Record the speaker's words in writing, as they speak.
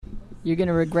You're going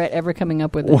to regret ever coming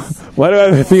up with this. Why do I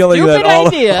have a feeling that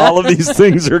idea. all of these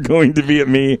things are going to be at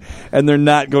me, and they're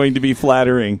not going to be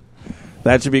flattering?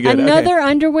 That should be good. Another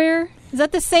underwear? Is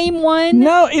that the same one?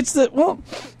 No, it's I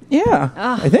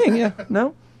think, yeah.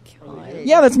 No? God.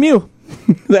 Yeah, that's Mew.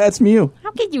 That's Mew.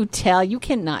 How can you tell? You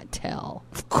cannot tell.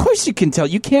 Of course you can tell.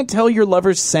 You can't tell your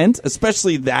lover's scent,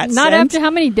 especially that Not scent. after how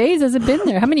many days has it been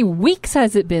there? How many weeks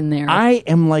has it been there? I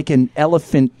am like an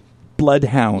elephant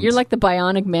bloodhound. You're like the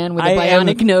bionic man with a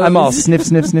bionic nose. I'm all sniff,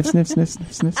 sniff, sniff, sniff, sniff,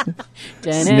 sniff, sniff, sniff.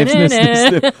 Sniff, sniff, sniff,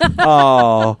 sniff.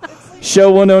 Oh,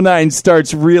 Show 109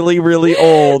 starts really, really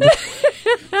old.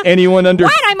 Anyone under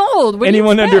what? I'm old. What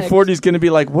anyone under 40 is going to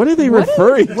be like, what are they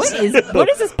referring to? What is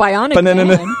this bionic man?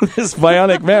 This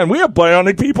bionic man. We have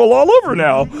bionic people all over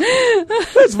now.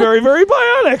 That's very, very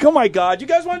bionic. Oh, my God. You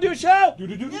guys want to do a show? Yeah!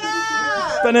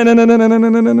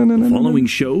 The following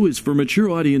show is for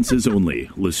mature audiences only.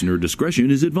 Listener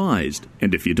discretion is advised.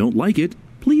 And if you don't like it,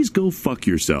 please go fuck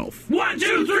yourself. 1,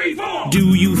 2, 3, 4.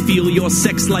 Do you feel your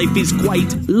sex life is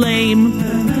quite lame?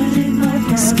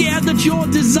 Scared that your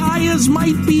desires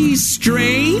might be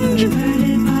strange?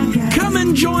 Come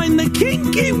and join the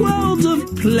kinky world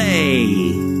of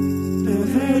play.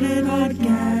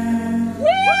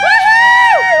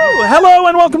 Hello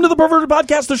and welcome to the Perverted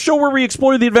Podcast, the show where we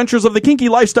explore the adventures of the kinky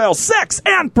lifestyle, sex,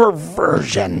 and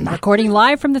perversion. Recording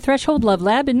live from the Threshold Love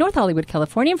Lab in North Hollywood,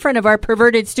 California, in front of our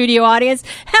perverted studio audience.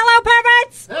 Hello,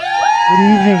 perverts! Good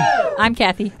evening. I'm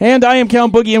Kathy. And I am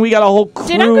Count Boogie, and we got a whole crew.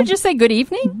 Did Uncle just say good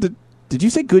evening? Did you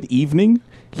say good evening?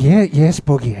 Yeah, yes,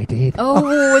 Boogie, I did.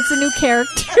 Oh, it's a new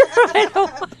character. I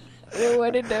don't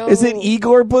want to know. Is it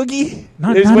Igor Boogie?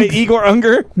 Wait, Igor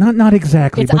Unger? Not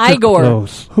exactly. It's but Igor.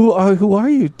 Close. Who are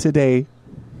you today?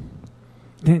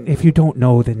 Then, if you don't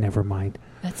know, then never mind.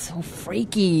 That's so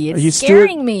freaky. It's are you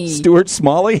scaring me. Stuart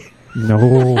Smalley? No,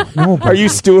 Boogie. Are you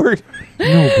Stuart? No,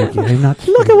 Boogie, I'm not.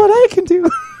 Look at what I can do.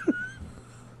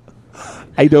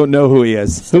 I don't know who he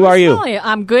is. Stuart who are you? Smalley.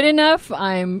 I'm good enough.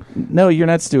 No, you're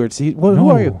not Stuart. No, who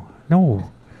are you?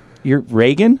 No. You're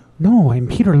Reagan? No, I'm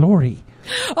Peter Lorre.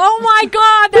 Oh my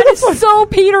God, that is so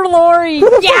Peter Lorre.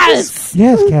 Yes.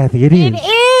 Yes, Kathy, it is. It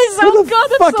is. Oh God,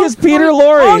 that's fuck so is Peter funny.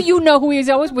 Lorre? Oh, you know who he is.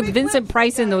 Always with Vincent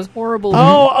Price in those horrible. You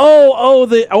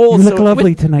look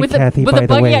lovely tonight, Kathy. With by the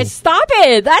the buggy way, eyes. Stop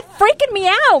it! That's freaking me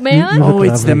out, man. You look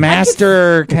it's the lovely.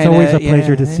 master kind of. It's always a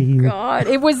pleasure to see you. God,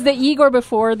 it was the Igor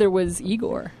before there was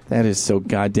Igor. That is so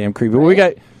goddamn creepy. Right? We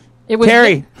got it was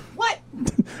Carrie. What?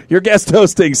 You're guest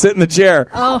hosting. Sit in the chair.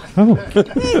 Oh.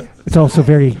 It's also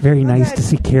very, very nice to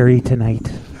see Carrie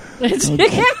tonight. It's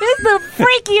the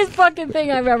freakiest fucking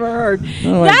thing I've ever heard.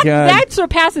 Oh my God. That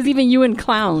surpasses even you in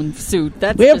clown suit.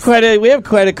 We have quite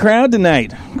a crowd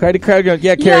tonight. Quite a crowd going.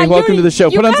 Yeah, Carrie, welcome to the show.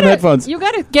 Put on some headphones. You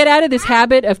got to get out of this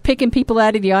habit of picking people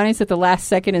out of the audience at the last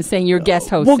second and saying you're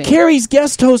guest hosting. Well, Carrie's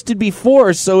guest hosted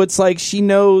before, so it's like she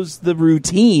knows the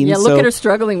routine. Yeah, look at her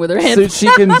struggling with her So hands. she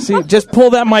can just pull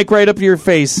that mic right up to your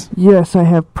face. Yes, I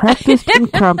have practiced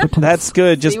incompetence. That's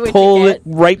good. Just what pull you it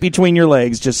right between your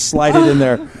legs. Just slide it in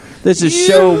there. This is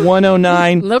show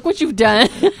 109. Look what you've done.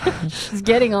 She's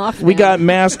getting off. We got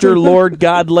Master Lord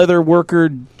God Leather Worker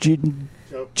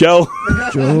Joe.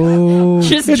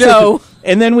 Just Joe.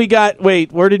 And then we got,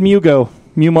 where did Mew go?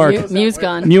 Mew Mark. Mew's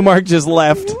gone. Mew Mark just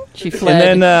left. She fled.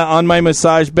 And then on my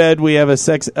massage bed, we have a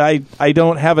sex. I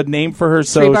don't have a name for her,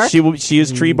 so she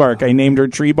is Tree Bark. I named her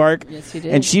Tree Bark. Yes, you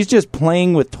did. And she's just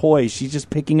playing with toys. She's just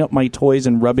picking up my toys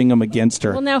and rubbing them against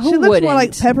her. Well, now She who looks wouldn't? more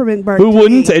like Peppermint Bark. Who to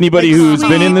wouldn't? me. Anybody Like who's sweet,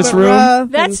 been in this but room? rough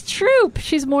That's true.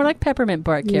 She's more like Peppermint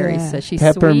Bark, Carrie Yeah. says. She's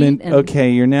Peppermint. sweet. And,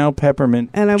 Okay, you're now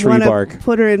Peppermint and I Tree want Bark. to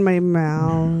put her in my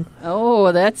mouth.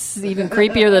 Oh, that's even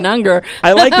creepier than Unger.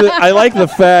 I like the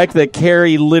fact that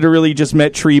Carrie literally just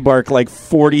met Tree Bark like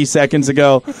 40 seconds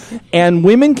ago, and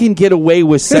women can get away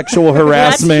with sexual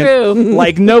harassment. That's true.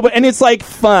 Like nobody, and it's like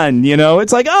fun, you know.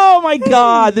 It's like, oh my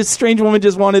God, this strange woman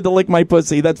just wanted to lick my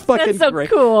pussy. That's fucking That's so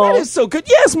great. cool. That is so good.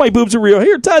 Yes, my boobs are real.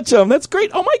 Here, touch them. That's great.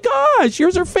 Oh my gosh,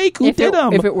 yours are fake. Who did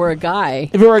them? If it were a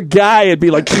guy. If it were a guy, it'd be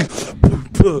like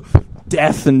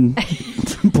death and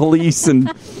police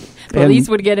and. Police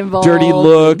and would get involved. Dirty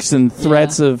looks and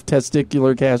threats of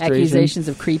testicular castration. Accusations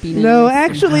of creepiness. No,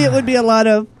 actually, it would be a lot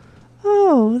of,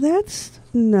 oh, that's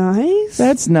nice.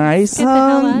 That's nice. Get the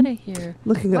hell out of here.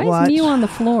 Looking Why at watch. is Mew on the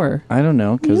floor? I don't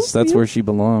know, because that's Mew. where she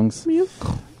belongs. Mew.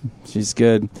 She's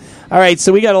good. All right,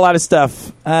 so we got a lot of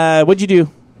stuff. What'd you do?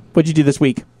 What'd you do this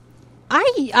week?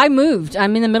 I moved.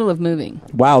 I'm in the middle of moving.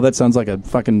 Wow, that sounds like a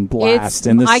fucking blast.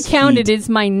 I counted. It's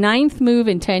my 9th move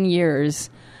in 10 years.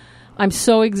 I'm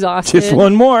so exhausted. Just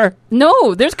one more.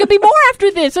 No, there's going to be more after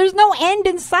this. There's no end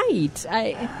in sight.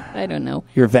 I don't know.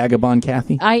 You're a vagabond,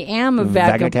 Kathy? I am a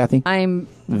Vaga Kathy? I'm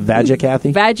Vaja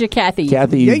Kathy? Vaja Kathy.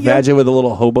 Kathy, you Vaja with a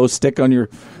little hobo stick on your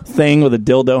thing with a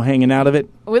dildo hanging out of it?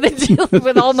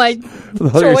 With all my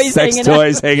with all your toys sex hanging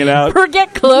toys out. hanging out.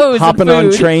 Forget clothes. Hopping and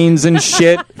on food. trains and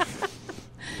shit.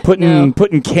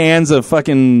 Putting cans of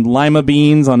fucking lima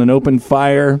beans on an open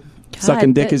fire. God,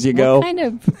 sucking dick as you go.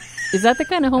 Is that the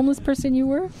kind of homeless person you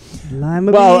were?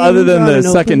 Well, other than the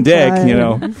sucking dick,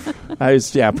 I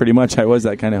was, pretty much I was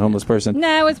that kind of homeless person.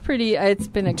 No, it's pretty, it's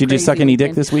been a Did you suck any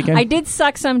dick this weekend? I did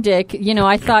suck some dick.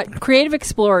 I thought Creative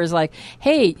Explorer is like,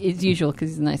 hey, as usual, because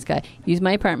he's a nice guy, use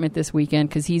my apartment this weekend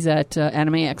because he's at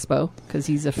Anime Expo, because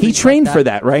he's a freak. He trained for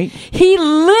that, right? He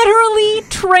literally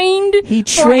trained. He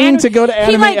trained to go to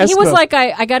Anime Expo. He was like,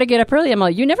 I got to get up early. I'm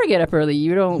like, you never get up early.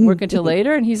 You don't work until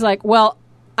later. And he's like, well,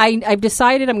 I've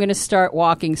decided I'm going to start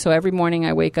walking. So every morning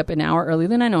I wake up an hour earlier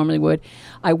than I normally would.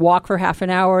 I walk for half an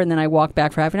hour, and then I walk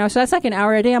back for half an hour. So that's like an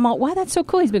hour a day. I'm all, wow, that's so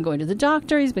cool. He's been going to the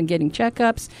doctor. He's been getting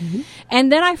checkups. Mm-hmm.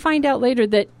 And then I find out later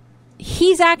that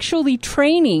he's actually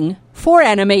training for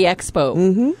Anime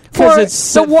Expo. Because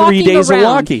it's 3 days of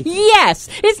walking. Yes.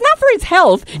 It's not for his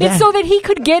health. It's so that he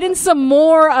could get in some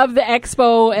more of the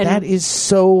expo. And that is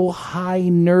so high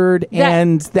nerd,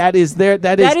 and that is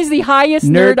the highest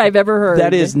nerd I've ever heard.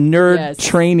 That is nerd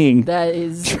training. That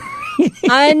is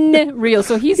unreal.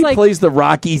 So he plays the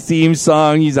Rocky theme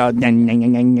song. He's out. He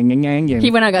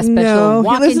went out, got special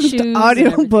walking he listens shoes. to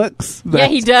audio books. Yeah,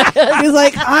 he does. He's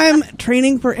like, I'm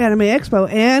training for Anime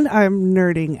Expo, and I'm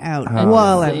nerding out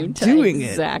while I'm doing it.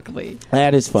 Exactly.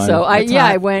 That is fun. So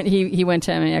I went. He went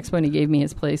to Anime Expo and he gave me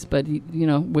his place, but he,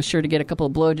 was sure to get a couple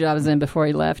of blowjobs in before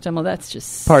he left. I'm like, that's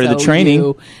just part of the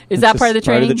training. Is that part of the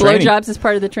training? Blowjobs is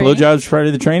part of the training. Blowjobs part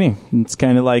of the training. It's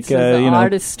kind of like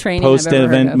artist training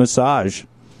post-event massage.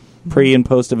 Pre and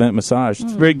post event massage.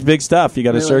 It's big stuff. You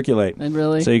got to circulate,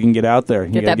 so you can get out there.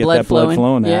 You get got to get that blood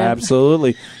flowing. Yeah.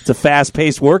 Absolutely, it's a fast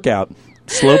paced workout.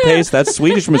 Slow pace. That's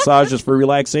Swedish massage is for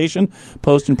relaxation.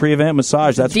 Post and pre event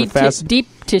massage. That's deep for fast deep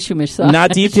tissue massage.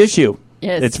 Not deep tissue.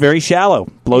 Yes. It's very shallow.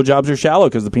 Blowjobs are shallow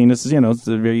because the penis is,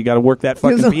 you got to work that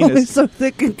fucking penis. It's only so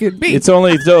thick it can be. It's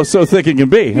only so thick it can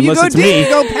be. Unless it's me. You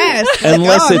go past.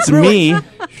 Unless it's me.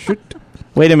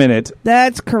 Wait a minute.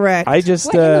 That's correct. I just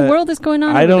what in the world is going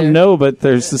on? I don't there? know, but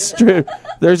there's a strip.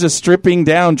 There's a stripping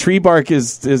down. Tree Bark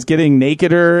is getting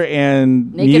nakeder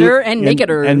and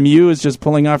nakeder. And Mew is just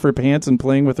pulling off her pants and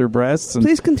playing with her breasts. And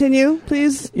please continue,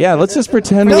 please. Yeah, let's just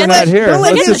pretend we're not here. Don't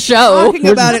let let's him just talking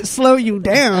about it slow you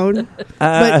down.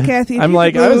 But Kathy, I'm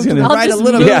like I was going to write a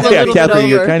little. Kathy,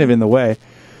 you're kind of in the way.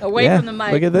 Away from the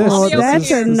mic. Look at this. Oh, that's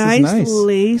a nice nice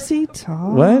lacy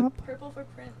top. What?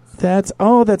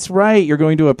 That's right. You're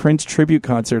going to a Prince tribute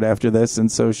concert after this,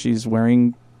 and so she's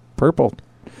wearing purple,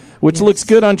 which looks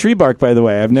good on Tree Bark, by the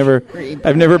way. I've never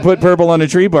put purple on a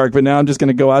Tree Bark, but now I'm just going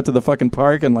to go out to the fucking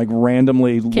park and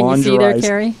randomly Can you see there,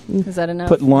 Carrie? Is that enough?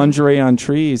 Put lingerie on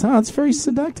trees. Oh, it's very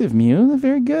seductive, Mew.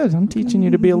 Very good. I'm teaching you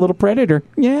to be a little predator.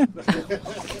 Yeah.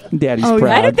 Daddy's proud.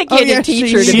 I don't think you had to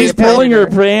teach her to be a predator. She's pulling her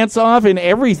pants off and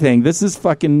everything. This is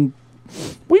fucking...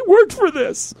 We worked for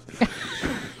this.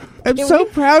 I'm so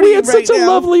proud of you. We had such a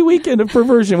lovely weekend of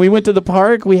perversion. We went to the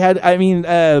park. We had,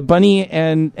 Bunny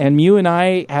and Mew and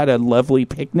I had a lovely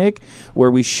picnic where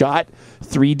we shot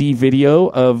 3D video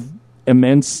of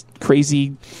immense,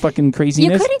 fucking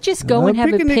craziness. You couldn't just go and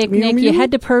have a picnic. Mew. You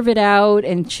had to perv it out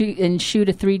and shoot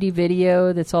a 3D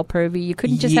video that's all pervy. You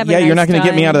couldn't just have a nice you're not going to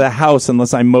get me time. out of the house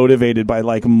unless I'm motivated by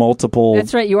multiple.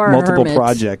 That's right. You are multiple a hermit.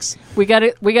 projects. We got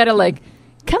to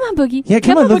come on, Boogie. Yeah,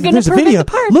 come on. Look, there's a video.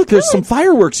 Look, there's some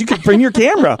fireworks. You can bring your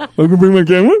camera. I can bring my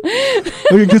camera. I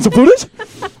can get some footage.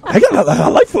 I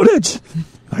like footage.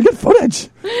 I got footage.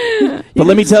 But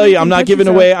let me tell you, I'm not giving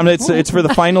away. It's for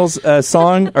the finals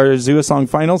song or Zua song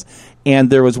finals,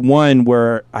 and there was one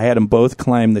where I had them both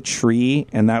climb the tree,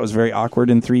 and that was very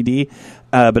awkward in 3D.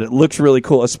 But it looks really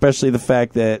cool, especially the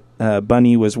fact that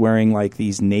Bunny was wearing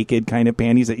these naked kind of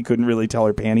panties that you couldn't really tell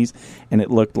her panties, and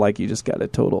it looked like you just got a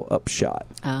total upshot.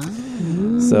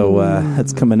 Oh. So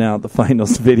that's coming out, the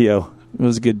finals video. It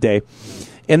was a good day.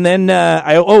 And then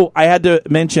I had to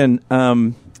mention,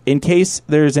 in case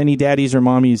there's any daddies or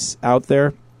mommies out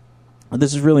there,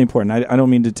 this is really important. I don't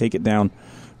mean to take it down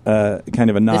kind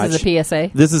of a notch. This is a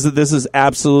PSA? This is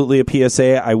absolutely a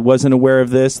PSA. I wasn't aware of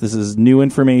this. This is new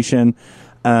information.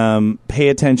 Pay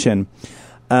attention.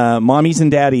 Mommies and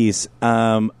daddies,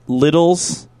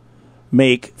 littles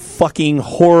make fucking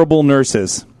horrible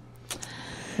nurses.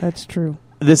 That's true.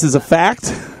 This is a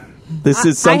fact. This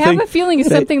is something. I have a feeling it's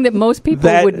something that most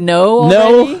people would know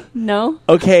already. No?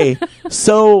 Okay.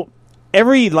 So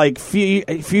every like few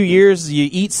years you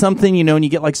eat something, and you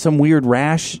get like some weird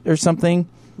rash or something.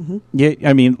 Mm-hmm. Yeah,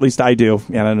 I mean, at least I do.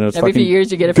 Yeah, I don't know. Every few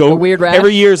years you get a weird rash.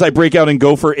 Every years I break out and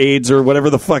go for AIDS or whatever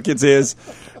the fuck it is.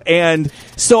 And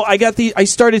so I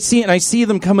started seeing, I see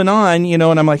them coming on, and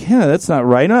I'm like, that's not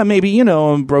right. Maybe,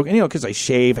 I'm broken, because I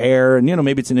shave hair and,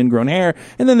 maybe it's an ingrown hair.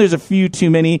 And then there's a few too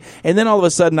many. And then all of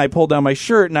a sudden I pull down my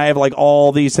shirt and I have like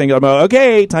all these things. I'm like,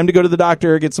 okay, time to go to the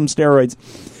doctor, get some steroids.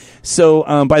 So,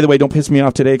 by the way, don't piss me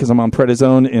off today because I'm on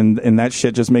prednisone, and that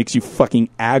shit just makes you fucking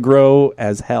aggro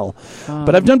as hell.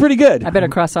 But I've done pretty good. I better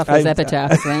cross off those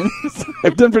epitaphs then.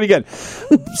 I've done pretty good.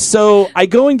 So I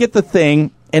go and get the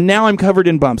thing, and now I'm covered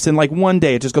in bumps. In like one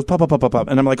day, it just goes pop, pop, pop, pop, pop.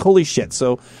 And I'm like, holy shit.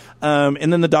 So,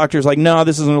 and then the doctor's like, no,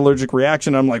 this is an allergic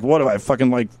reaction. I'm like, what do I fucking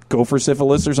like go for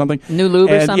syphilis or something? New lube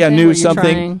or something? Yeah, new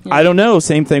something. Yeah. I don't know.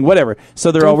 Same thing, whatever.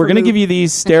 So they're all, we're going to give you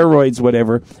these steroids,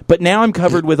 whatever. But now I'm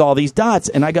covered with all these dots,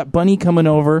 and I got Bunny coming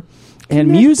over and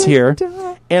Muse here.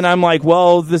 And I'm like,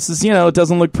 well, this is, it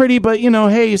doesn't look pretty, but,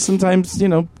 hey, sometimes,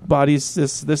 bodies,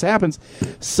 this happens.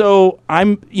 So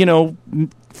I'm,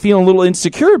 feeling a little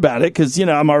insecure about it because,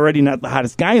 I'm already not the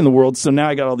hottest guy in the world. So now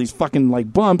I got all these fucking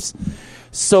like bumps.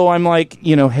 So I'm like,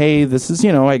 hey, this is,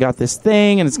 I got this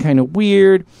thing and it's kind of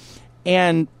weird.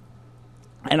 And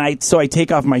I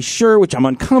take off my shirt, which I'm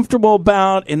uncomfortable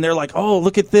about. And they're like, oh,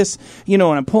 look at this, and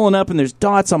I'm pulling up and there's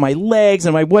dots on my legs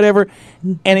and my whatever.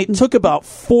 And it took about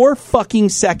 4 fucking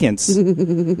seconds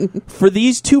for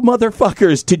these two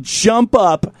motherfuckers to jump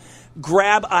up,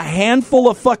 grab a handful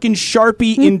of fucking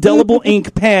Sharpie indelible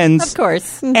ink pens, of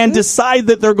course, and decide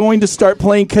that they're going to start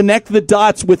playing Connect the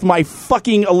Dots with my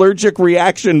fucking allergic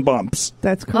reaction bumps.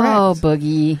 That's correct. Oh,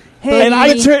 Boogie. Hey. And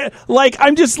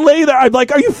I'm just laying there. I'm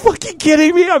like, are you fucking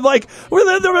kidding me? I'm like,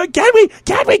 can we,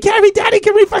 Daddy,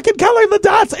 can we fucking color the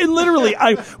dots? And literally,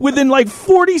 within like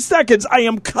 40 seconds, I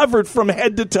am covered from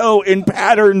head to toe in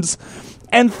patterns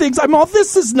and things. I'm all,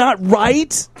 this is not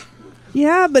right.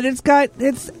 Yeah, but it's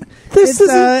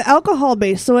alcohol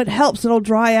based, so it helps. It'll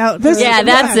dry out. That's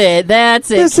it.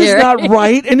 This is not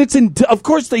right, and of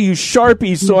course they use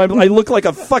Sharpies, so I look like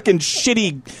a fucking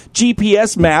shitty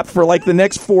GPS map for like the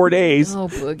next 4 days. Oh,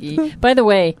 Boogie! By the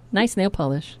way, nice nail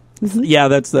polish. Yeah,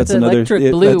 that's another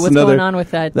electric blue. What's going on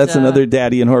with that? That's another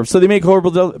daddy and horror. So they make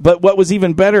horrible. But what was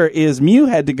even better is Mew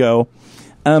had to go.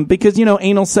 Because,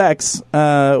 anal sex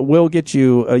will get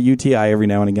you a UTI every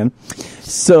now and again.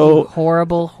 So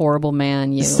horrible, horrible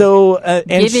man, you. So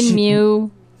giving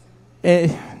Mew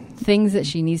things that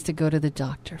she needs to go to the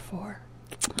doctor for.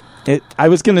 I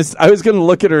was gonna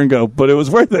look at her and go, but it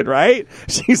was worth it, right?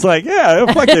 She's like, yeah,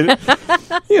 fuck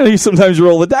it. You sometimes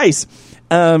roll the dice,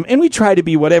 and we try to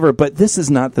be whatever. But this is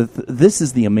not this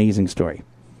is the amazing story.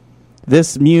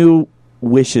 This Mew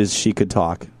wishes she could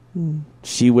talk.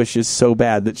 She wishes so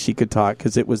bad that she could talk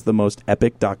because it was the most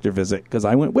epic doctor visit because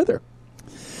I went with her.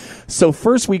 So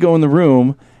first we go in the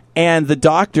room and the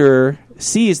doctor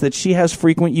sees that she has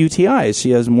frequent UTIs.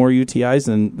 She has more UTIs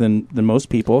than most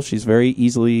people. She's very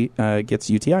easily gets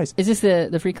UTIs. Is this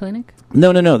the free clinic?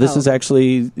 No. This is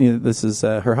actually this is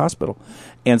her hospital.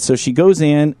 And so she goes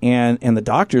in, and the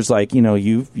doctor's like,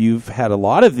 you've had a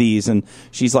lot of these, and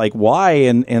she's like, why?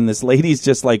 And this lady's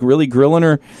just like really grilling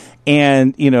her,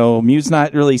 and Mew's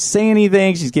not really saying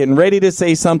anything. She's getting ready to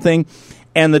say something,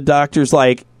 and the doctor's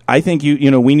like, I think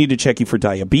we need to check you for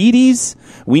diabetes.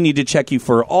 We need to check you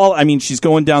for all. I mean, she's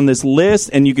going down this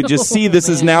list, and you could just see this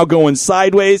is now going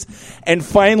sideways. And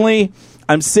finally,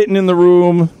 I'm sitting in the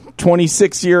room,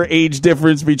 26-year age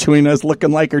difference between us,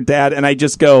 looking like her dad, and I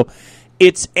just go,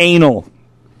 it's anal.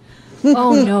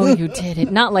 Oh, no, you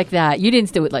didn't. Not like that. You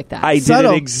didn't do it like that. I did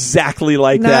it exactly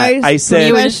like that. I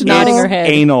said, it's nodding her head.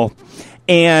 Anal.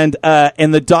 And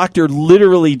the doctor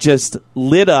literally just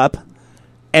lit up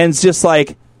and just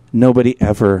like, nobody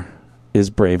ever is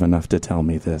brave enough to tell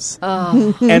me this.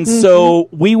 Oh. And so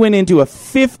we went into a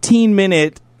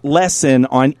 15-minute lesson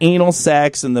on anal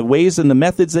sex and the ways and the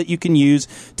methods that you can use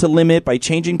to limit by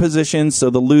changing positions so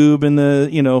the lube and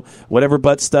the whatever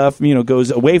butt stuff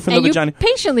goes away from the vagina. You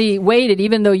patiently waited,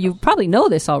 even though you probably know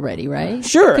this already, right?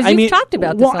 Sure, because you've talked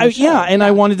about this. On the show. And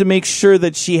I wanted to make sure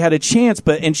that she had a chance,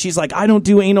 and she's like, I don't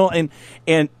do anal,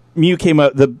 and Mew came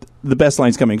up, the best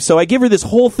line's coming. So I give her this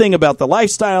whole thing about the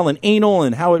lifestyle and anal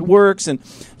and how it works and,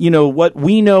 what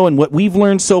we know and what we've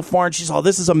learned so far. And she's all,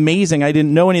 this is amazing. I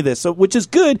didn't know any of this. So, which is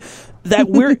good that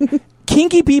we're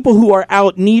kinky people who are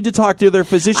out need to talk to their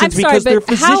physicians because their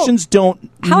physicians don't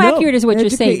How know. accurate is what you're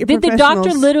saying? Did the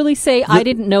doctor literally say, I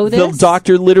didn't know this? The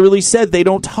doctor literally said they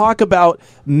don't talk about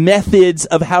methods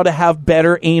of how to have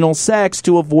better anal sex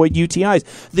to avoid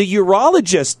UTIs. The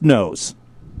urologist knows.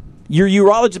 your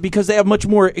urologist, because they have much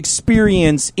more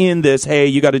experience in this. Hey,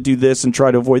 you got to do this and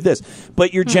try to avoid this.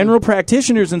 But your general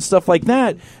practitioners and stuff like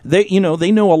that, they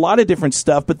know a lot of different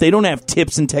stuff, but they don't have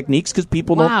tips and techniques because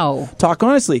people don't talk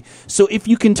honestly. So if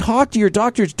you can talk to your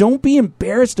doctors, don't be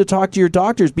embarrassed to talk to your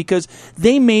doctors, because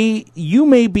you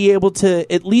may be able to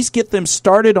at least get them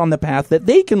started on the path that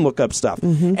they can look up stuff.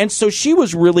 And so she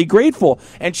was really grateful,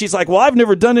 and she's like, well, I've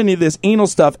never done any of this anal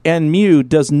stuff, and Mew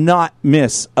does not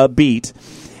miss a beat.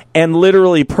 And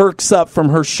literally perks up from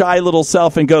her shy little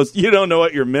self and goes, you don't know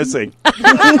what you're missing.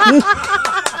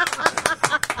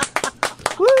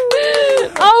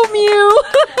 Oh, Mew.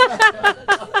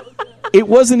 It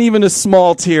wasn't even a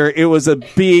small tear. It was a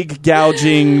big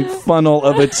gouging funnel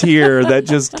of a tear that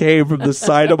just came from the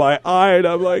side of my eye. And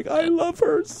I'm like, I love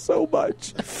her so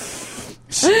much.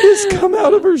 She has come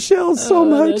out of her shell so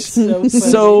much.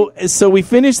 So we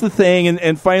finished the thing,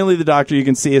 and finally the doctor, you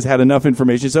can see, has had enough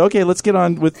information. So, okay, let's get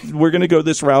on with, we're going to go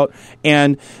this route.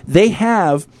 And they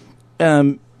have,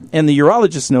 and the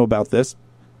urologists know about this,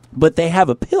 but they have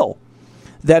a pill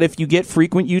that if you get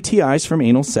frequent UTIs from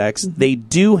anal sex, they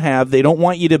don't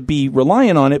want you to be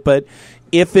reliant on it, but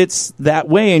if it's that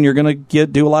way and you're going to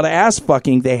do a lot of ass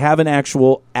fucking, they have an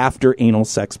actual after anal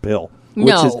sex pill.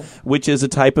 Which is a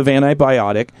type of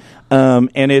antibiotic,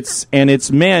 and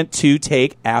it's meant to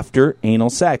take after anal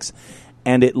sex,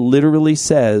 and it literally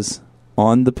says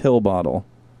on the pill bottle,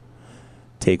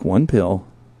 take one pill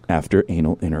after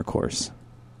anal intercourse.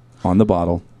 On the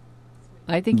bottle.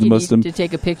 I think you need to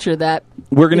take a picture of that.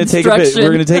 We're going to take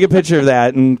a picture of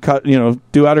that and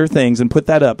do out her things and put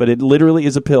that up. But it literally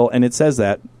is a pill, and it says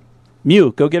that.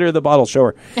 Mew, go get her the bottle. Show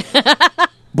her.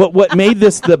 But what made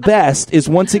this the best is,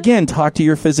 once again, talk to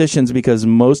your physicians, because a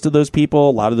lot of those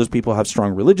people have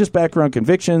strong religious background,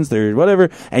 convictions, they're whatever,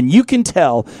 and you can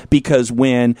tell because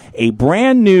when a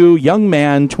brand new young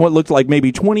man, looked like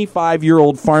maybe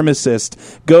 25-year-old pharmacist,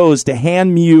 goes to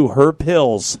hand Mew her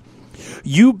pills,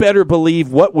 you better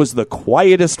believe what was the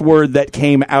quietest word that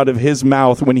came out of his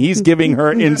mouth when he's giving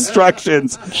her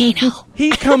instructions. He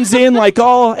comes in like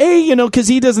hey, because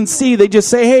he doesn't see. They just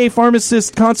say, hey,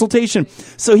 pharmacist consultation.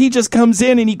 So he just comes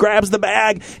in and he grabs the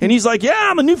bag and he's like, yeah,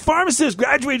 I'm a new pharmacist.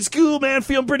 Graduated school, man.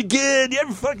 Feeling pretty good. Yeah,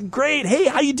 fucking great. Hey,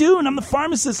 how you doing? I'm the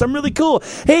pharmacist. I'm really cool.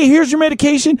 Hey, here's your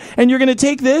medication, and you're going to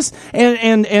take this,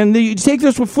 and you take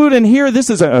this with food, and here, this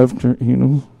is after,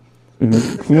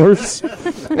 intercourse.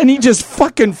 And he just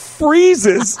fucking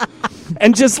freezes,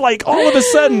 and just like all of a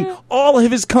sudden, all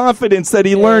of his confidence that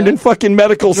he learned in fucking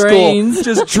medical school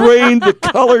just drained. The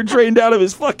color drained out of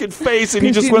his fucking face, and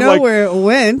he just went like, where it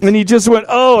went. And he just went,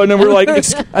 oh, and then we're like,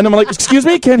 and I'm like, excuse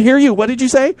me, can't hear you. What did you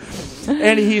say?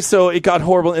 And so it got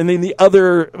horrible. And then the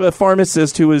other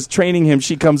pharmacist who was training him,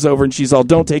 she comes over and she's all,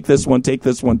 don't take this one, take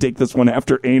this one, take this one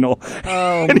after anal.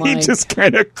 Oh, and he just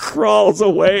kind of crawls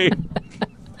away.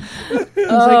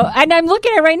 And I'm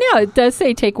looking at it right now. It does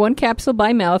say take one capsule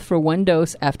by mouth for one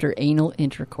dose after anal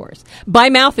intercourse. By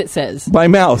mouth, it says. By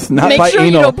mouth, not Make by sure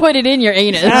anal. You don't put it in your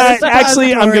anus.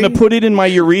 Actually, I'm going to put it in my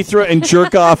urethra and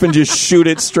jerk off and just shoot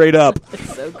it straight up.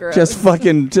 That's so gross.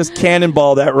 Just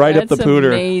cannonball that right up the pooter.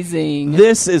 Amazing.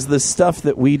 This is the stuff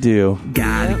that we do.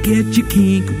 Gotta get your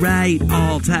kink right.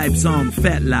 All types on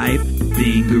Fat Life.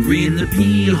 Finger in the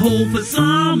pee hole for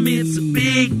some. It's a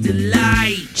big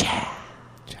delight.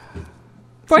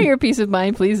 For your peace of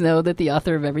mind, please know that the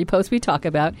author of every post we talk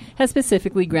about has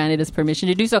specifically granted us permission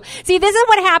to do so. See, this is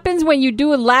what happens when you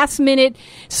do a last-minute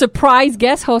surprise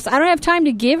guest host. I don't have time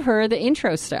to give her the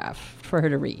intro stuff for her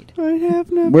to read. I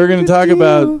have no. We're going to talk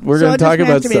about. We're going to talk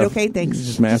about stuff. Okay, thanks.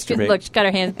 Just masturbate. Look, she's got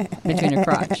her hand between her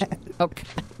crotch. Okay.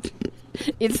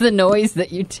 It's the noise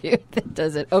that you do that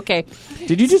does it. Okay.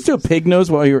 Did you just do a pig nose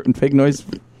while you were in pig noise?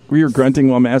 Were you grunting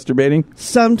while masturbating?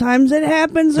 Sometimes it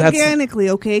happens organically.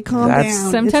 Okay, calm down.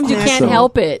 Sometimes you can't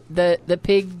help it. The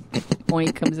pig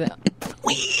point comes out.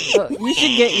 You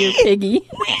should get your piggy.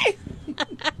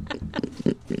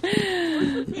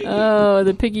 Oh,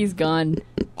 the piggy's gone.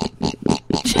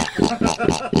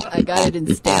 I got it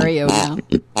in stereo now.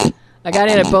 I got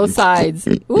it at both sides.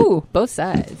 Ooh, both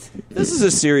sides. This is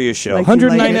a serious show.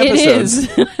 109 episodes.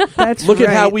 It is. That's Look at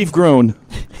how we've grown.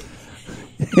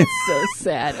 It's so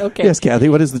sad. Okay. Yes, Kathy,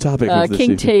 what is the topic of this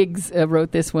King evening? Tiggs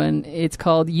wrote this one. It's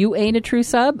called You Ain't a True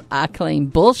Sub? I Claim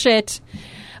Bullshit.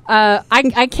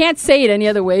 I can't say it any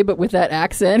other way but with that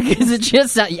accent, because it's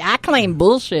just, I claim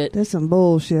bullshit. That's some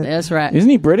bullshit. That's right. Isn't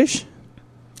he British?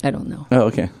 I don't know. Oh,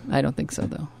 okay. I don't think so,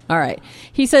 though. All right.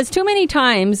 He says, too many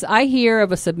times I hear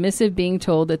of a submissive being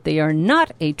told that they are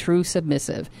not a true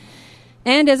submissive.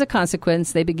 And as a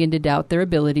consequence, they begin to doubt their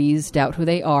abilities, doubt who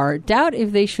they are, doubt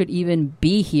if they should even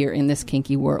be here in this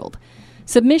kinky world.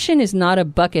 Submission is not a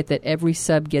bucket that every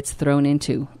sub gets thrown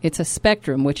into. It's a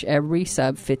spectrum which every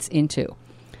sub fits into.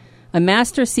 A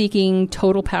master seeking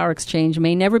total power exchange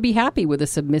may never be happy with a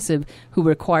submissive who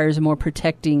requires more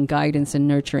protecting, guidance, and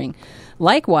nurturing.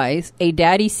 Likewise, a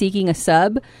daddy seeking a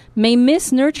sub may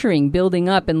miss nurturing, building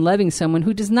up, and loving someone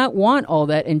who does not want all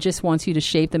that and just wants you to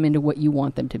shape them into what you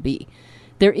want them to be.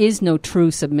 There is no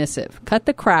true submissive. Cut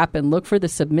the crap and look for the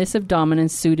submissive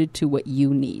dominance suited to what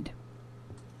you need.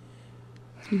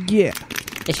 Yeah.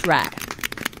 It's right.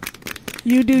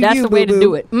 You do. That's you, the way to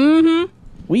do it. Mm-hmm.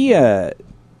 We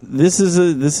this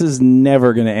is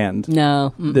never going to end.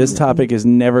 No. This topic is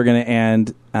never going to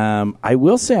end. I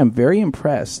will say I'm very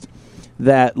impressed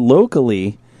that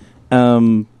locally,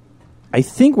 I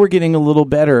think we're getting a little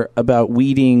better about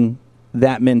weeding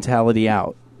that mentality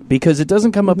out, because it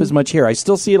doesn't come up as much here. I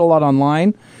still see it a lot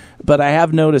online, but I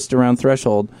have noticed around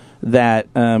Threshold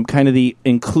that kind of the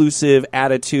inclusive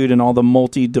attitude and all the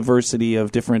multi-diversity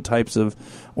of different types of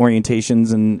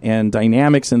orientations and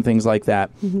dynamics and things like that.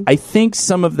 I think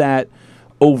some of that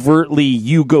overtly,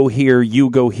 you go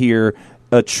here,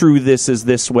 a true this is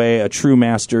this way, a true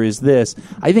master is this.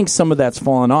 I think some of that's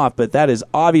fallen off, but that is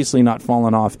obviously not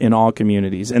fallen off in all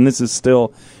communities. And this is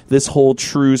still, this whole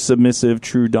true submissive,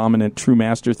 true dominant, true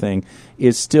master thing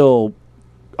is still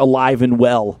alive and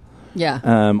well.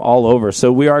 Yeah. All over.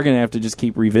 So we are going to have to just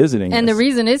keep revisiting And this. the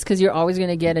reason is because you're always going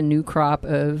to get a new crop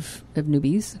of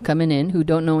newbies coming in who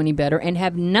don't know any better and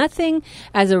have nothing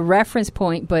as a reference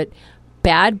point but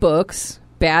bad books,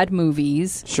 bad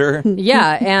movies. Sure.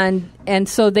 Yeah, and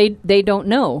so they don't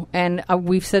know. And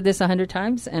we've said this 100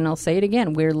 times, and I'll say it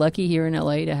again. We're lucky here in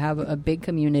LA to have a big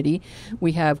community.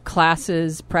 We have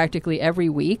classes practically every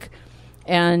week,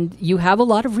 and you have a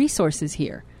lot of resources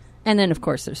here. And then, of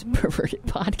course, there's perverted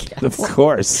podcasts. Of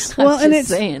course. Well, and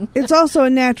saying. It's also a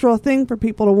natural thing for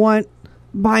people to want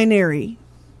binary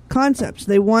concepts.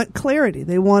 They want clarity.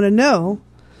 They want to know,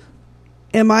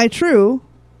 am I true?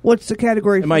 What's the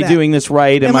category for that? Am I doing this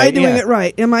right? Am I doing it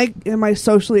right? Am I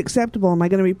socially acceptable? Am I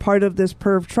going to be part of this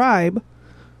perv tribe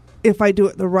if I do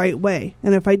it the right way?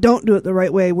 And if I don't do it the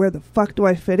right way, where the fuck do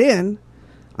I fit in?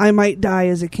 I might die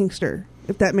as a kinkster.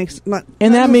 If that makes not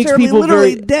makes people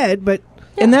literally very dead, but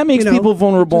and that makes people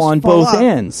vulnerable on both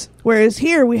ends. Whereas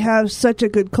here we have such a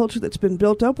good culture that's been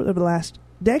built up over the last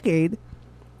decade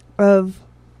of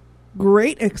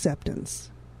great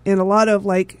acceptance and a lot of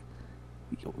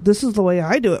this is the way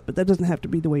I do it, but that doesn't have to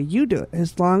be the way you do it.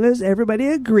 As long as everybody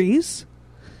agrees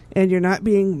and you're not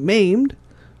being maimed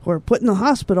or put in the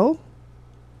hospital,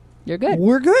 you're good.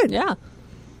 We're good. Yeah.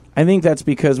 I think that's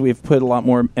because we've put a lot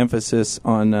more emphasis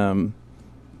on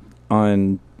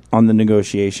the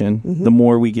negotiation. The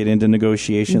more we get into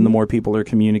negotiation, the more people are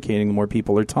communicating, the more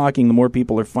people are talking, the more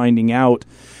people are finding out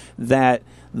that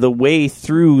the way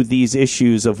through these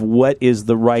issues of what is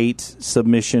the right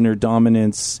submission or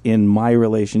dominance in my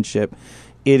relationship,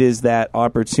 it is that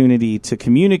opportunity to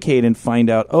communicate and find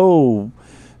out,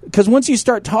 because once you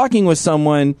start talking with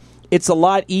someone, it's a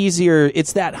lot easier.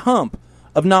 It's that hump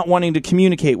of not wanting to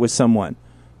communicate with someone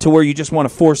to where you just want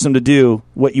to force them to do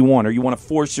what you want, or you want to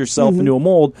force yourself into a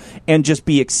mold and just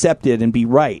be accepted and be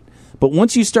right. But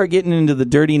once you start getting into the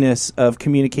dirtiness of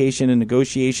communication and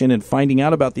negotiation and finding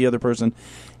out about the other person,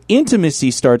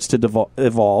 intimacy starts to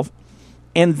evolve.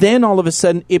 And then all of a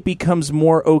sudden it becomes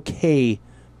more okay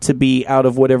to be out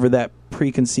of whatever that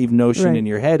preconceived notion in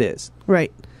your head is.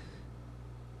 Right.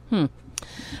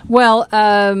 Well,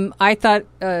 I thought...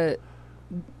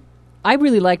 I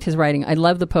really liked his writing. I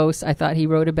love the post. I thought he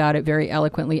wrote about it very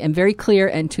eloquently and very clear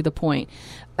and to the point.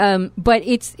 But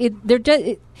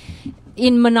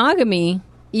in monogamy,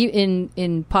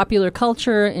 in popular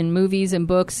culture, in movies and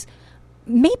books,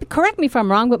 maybe correct me if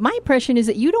I'm wrong, but my impression is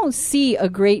that you don't see a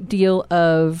great deal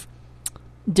of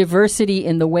diversity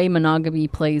in the way monogamy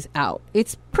plays out.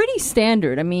 It's pretty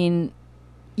standard. I mean,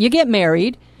 you get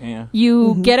married. Yeah.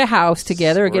 You get a house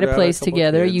together or Sort get a out place a couple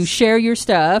together. kids. You share your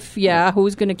stuff. Yeah,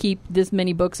 who's going to keep this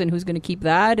many books and who's going to keep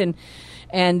that? And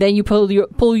then you pull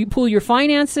your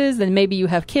finances. Then maybe you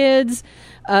have kids.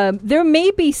 There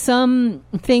may be some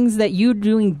things that you're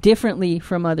doing differently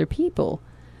from other people,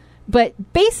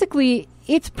 but basically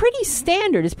it's pretty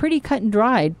standard. It's pretty cut and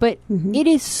dried. But it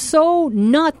is so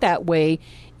not that way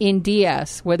in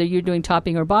DS, whether you're doing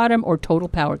topping or bottom or total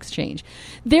power exchange.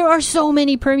 There are so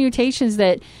many permutations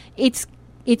that it's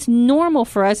normal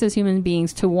for us as human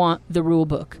beings to want the rule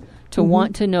book, to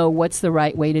want to know what's the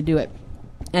right way to do it.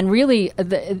 And really,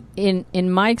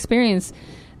 in my experience,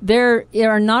 there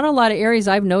are not a lot of areas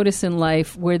I've noticed in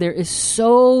life where there is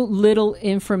so little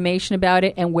information about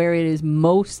it and where it is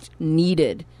most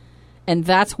needed And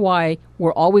that's why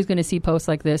we're always going to see posts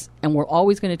like this, and we're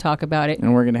always going to talk about it.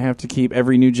 And we're going to have to keep,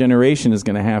 every new generation is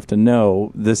going to have to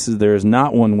know there's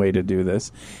not one way to do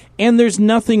this. And there's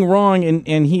nothing wrong,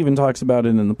 and he even talks about it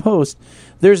in the post,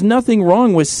 there's nothing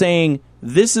wrong with saying,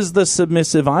 this is the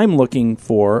submissive I'm looking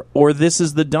for, or this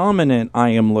is the dominant I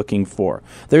am looking for.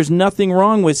 There's nothing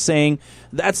wrong with saying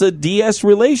that's a DS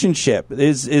relationship,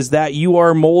 is that you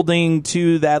are molding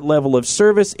to that level of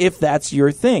service if that's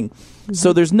your thing. Mm-hmm.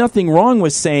 So there's nothing wrong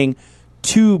with saying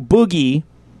to Boogie,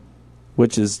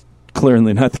 which is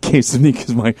clearly not the case with me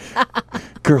because my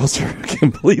girls are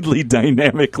completely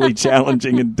dynamically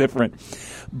challenging and different.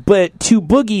 But to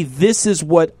Boogie, this is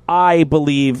what I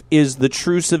believe is the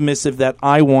true submissive that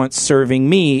I want serving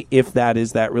me, if that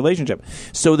is that relationship.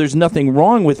 So there's nothing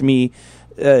wrong with me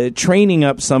training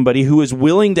up somebody who is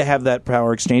willing to have that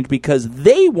power exchange because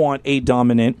they want a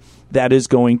dominant that is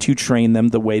going to train them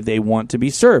the way they want to be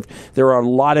served. There are a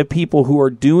lot of people who are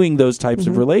doing those types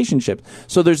of relationships.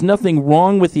 So there's nothing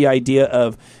wrong with the idea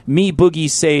of me, Boogie,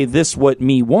 say this what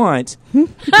me want.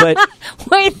 But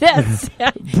wait, that's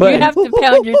you have to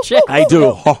pound your chest. I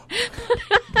do.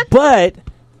 But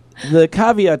the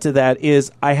caveat to that is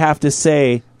I have to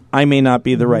say I may not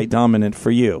be the right dominant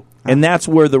for you. And that's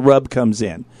where the rub comes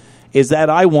in, is that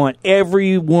I want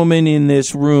every woman in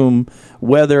this room,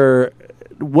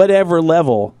 whatever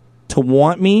level, to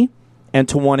want me and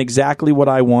to want exactly what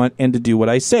I want and to do what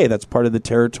I say. That's part of the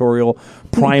territorial,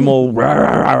 primal rah,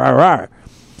 rah, rah, rah.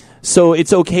 So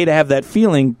it's okay to have that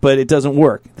feeling, but it doesn't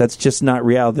work. That's just not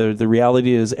reality. The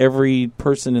reality is every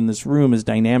person in this room is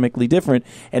dynamically different,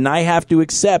 and I have to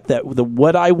accept that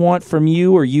what I want from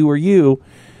you or you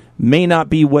may not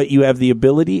be what you have the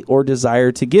ability or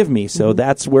desire to give me. So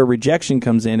that's where rejection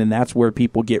comes in, and that's where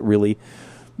people get really...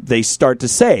 They start to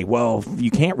say, well, you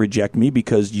can't reject me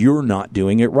because you're not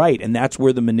doing it right. And that's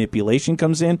where the manipulation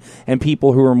comes in. And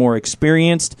people who are more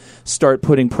experienced start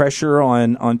putting pressure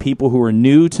on people who are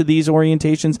new to these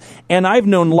orientations. And I've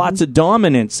known lots of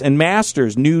dominants and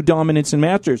masters, new dominants and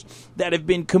masters, that have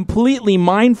been completely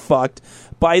mind-fucked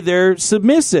by their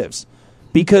submissives.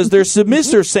 Because their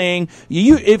submissives are saying,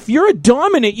 if you're a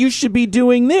dominant, you should be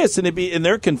doing this. And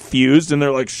they're confused, and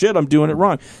they're like, shit, I'm doing it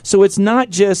wrong. So it's not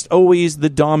just always the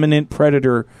dominant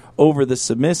predator over the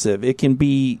submissive. It can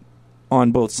be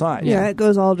on both sides. Yeah, it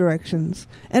goes all directions.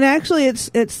 And actually, it's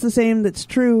the same that's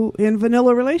true in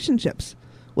vanilla relationships,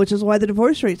 which is why the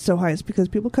divorce rate's so high. It's because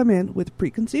people come in with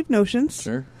preconceived notions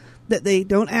that they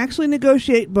don't actually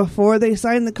negotiate before they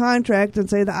sign the contract and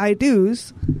say the I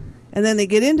do's. And then they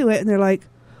get into it, and they're like,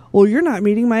 well, you're not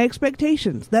meeting my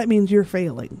expectations. That means you're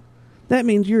failing. That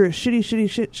means you're a shitty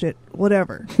shit,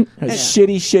 whatever.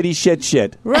 Shitty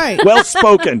shit. Right. Well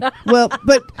spoken. Well,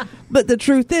 but the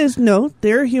truth is, no,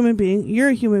 they're a human being, you're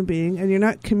a human being, and you're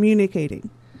not communicating.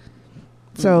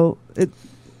 So,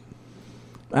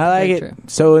 I like it. True.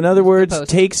 So, in other words,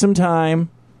 take some time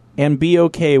and be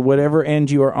okay, whatever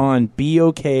end you are on, be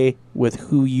okay with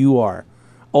who you are.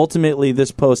 Ultimately,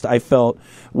 this post, I felt,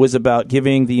 was about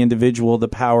giving the individual the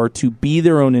power to be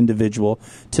their own individual,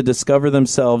 to discover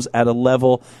themselves at a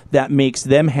level that makes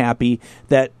them happy,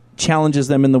 that challenges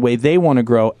them in the way they want to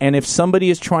grow. And if somebody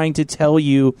is trying to tell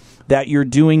you that you're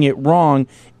doing it wrong,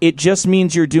 it just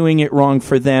means you're doing it wrong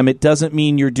for them. It doesn't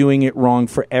mean you're doing it wrong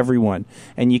for everyone.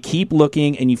 And you keep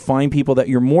looking, and you find people that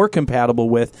you're more compatible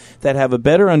with, that have a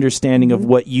better understanding of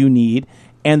what you need,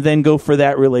 and then go for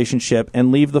that relationship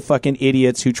and leave the fucking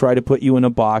idiots who try to put you in a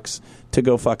box to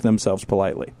go fuck themselves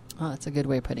politely. Oh, that's a good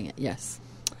way of putting it, yes.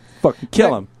 Fucking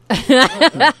kill him.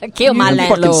 Kill my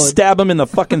landlord. Fucking stab him in the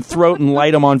fucking throat and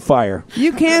light him on fire.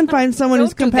 You can find someone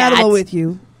who's compatible with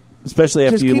you. Especially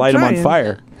after you light them on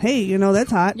fire. Hey,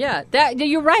 that's hot. Yeah,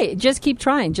 you're right. Just keep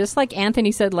trying. Just like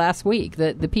Anthony said last week,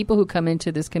 the people who come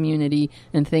into this community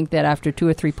and think that after 2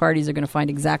 or 3 parties are going to find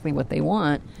exactly what they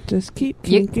want. Just keep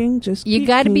kinking. You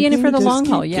got to be in it for the long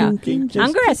haul. Yeah.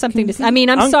 Unger has something to say. I mean,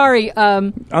 I'm sorry.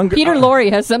 Peter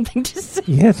Lorre has something to say.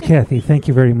 Yes, Kathy. Thank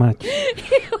you very much.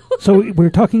 So we're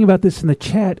talking about this in the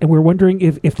chat, and we're wondering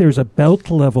if there's a belt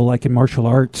level, like in martial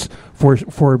arts,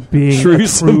 for being a true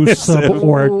sub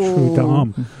or a true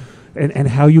dom, and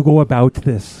how you go about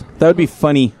this. That would be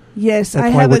funny. Yes, that's I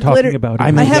why have we're a talking glitter. About it.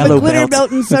 I have a glitter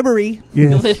belt in subbery.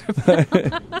 Yes,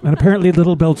 and apparently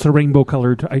little belts are rainbow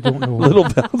colored. I don't know. Little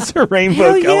belts are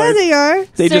rainbow colored. Yeah, they are.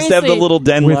 They just have the little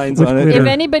den lines on it. If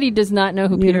anybody does not know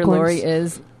who Peter Lorre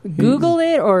is, Google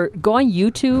it or go on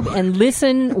YouTube and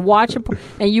listen, watch it,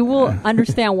 and you will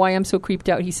understand why I'm so creeped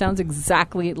out. He sounds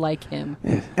exactly like him.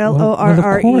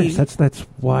 Lorre. Of course, that's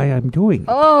why I'm doing it.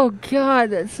 Oh God,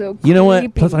 that's so creepy. You know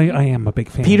what? Plus, I am a big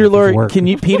fan. Peter of his Lorre, work.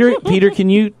 Peter, can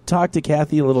you talk to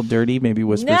Kathy a little dirty? Maybe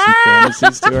whisper some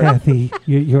fantasies to her. Kathy,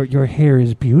 your hair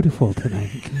is beautiful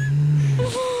tonight.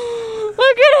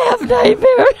 I'm gonna have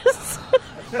nightmares.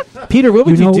 Peter, what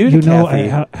would you do to Kathy?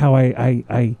 How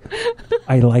I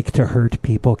like to hurt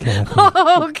people, Kathy.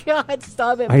 Oh God,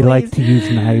 stop it! I please. like to use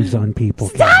knives on people.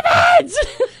 Stop Kathy.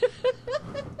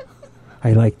 it!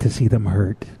 I like to see them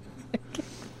hurt.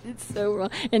 It's so wrong.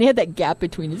 And he had that gap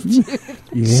between his teeth.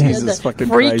 Yeah. Jesus That fucking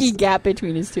freaky Christ. gap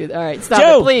between his teeth. All right, stop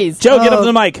Joe, it, please. Joe, get up to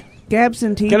the mic. Gabs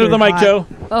and teeth. Get up to the are mic, hot. Joe.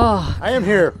 Oh, I am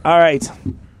here. All right.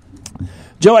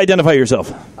 Joe, identify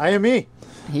yourself. I am me.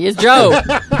 he is Joe.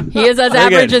 He is as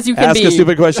Very average good. as you can Ask be. a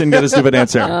stupid question, get a stupid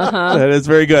answer. That is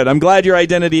very good. I'm glad your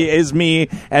identity is me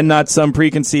and not some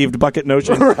preconceived bucket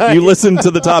notion. Right. You listened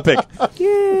to the topic.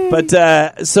 Yay.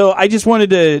 But so I just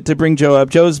wanted to bring Joe up.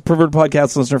 Joe's a Perverted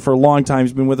Podcast listener for a long time.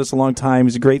 He's been with us a long time.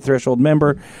 He's a great Threshold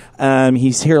member.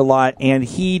 He's here a lot, and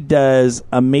he does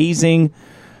amazing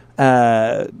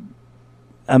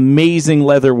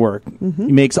leather work. Mm-hmm.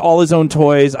 He makes all his own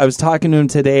toys. I was talking to him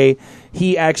today.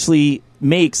 He actually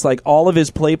makes like all of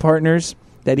his play partners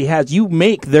that he has. You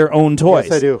make their own toys.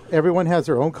 Yes, I do. Everyone has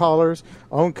their own collars,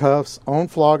 own cuffs, own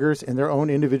floggers, and their own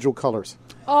individual colors.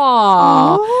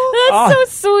 Aw,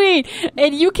 that's so sweet.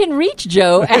 And you can reach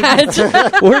Joe at...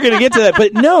 We're going to get to that.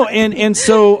 But no, and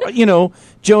so,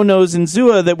 Joe knows in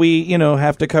Zua that we,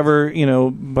 have to cover,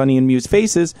 Bunny and Mew's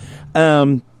faces.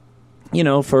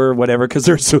 For whatever, because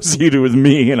they're associated with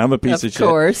me, and I'm a piece of shit. Of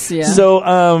course, yeah. So,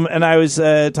 and I was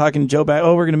talking to Joe back.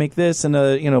 Oh, we're going to make this and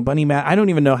a bunny mat. I don't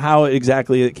even know how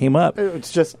exactly it came up.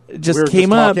 It's just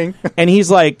came up, talking. and he's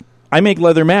like, "I make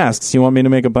leather masks. You want me to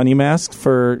make a bunny mask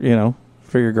for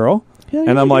your girl?"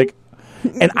 And I'm like,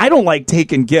 and I don't like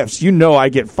taking gifts. I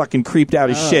get fucking creeped out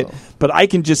as shit. But I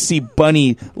can just see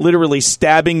Bunny literally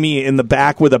stabbing me in the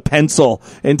back with a pencil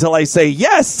until I say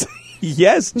yes.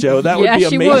 Yes, Joe, that would be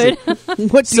amazing.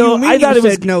 Would. What do you mean? I thought it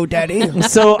was no, Daddy.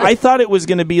 So I thought it was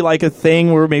going to be like a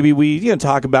thing where maybe we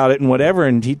talk about it and whatever.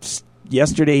 And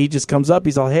yesterday he just comes up.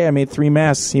 He's all, "Hey, I made 3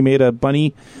 masks." He made a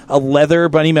leather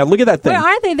bunny mask. Look at that thing. Where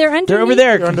are they? They're under. They're over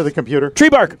there. They're under the computer. Tree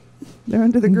bark. They're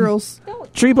under the girls.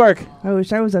 Tree bark. I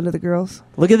wish I was under the girls.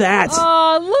 Look at that.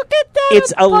 Oh, look at that!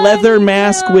 It's a leather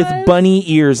mask with bunny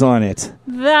ears on it.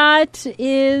 That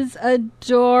is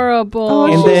adorable. Oh,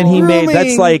 And then he made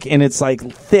grooming. and it's like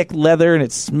thick leather and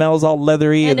it smells all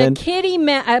leathery. And then a kitty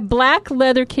a black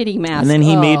leather kitty mask. And then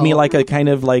he made me like a kind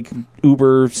of like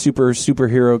uber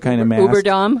superhero kind of mask. Uber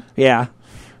Dom. Yeah.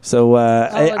 So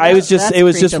I was just it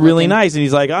was just really nice, and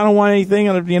he's like, "I don't want anything,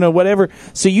 whatever."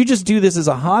 So you just do this as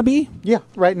a hobby? Yeah,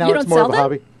 right now You it's don't more sell of a them?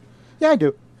 hobby. Yeah, I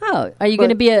do. Oh, are you going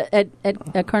to be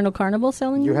at Cardinal Carnival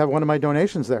selling? You have one of my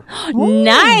donations there.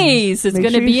 Nice. It's Make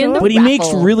going sure to you be in show the up. But he makes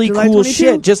raffle. really July cool 22.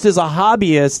 shit just as a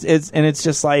hobbyist. It's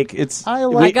just like it's.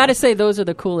 I got to say, those are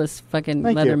the coolest fucking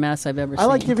Thank leather you. masks I've ever seen. I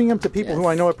like giving them to people who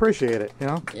I know appreciate it.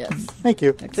 Yes. Thank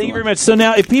you. Thank you very much. So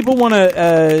now, if people want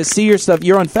to see your stuff,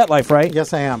 you're on FetLife, right?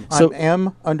 Yes, I am. So- I'm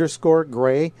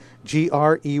M_Grey,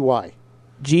 GREY.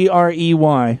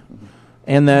 GREY.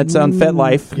 And that's on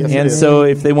FetLife. Yes, it and is. so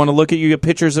if they want to look at you, get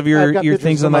pictures of I've your got pictures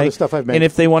things of on some other night. stuff I've made. And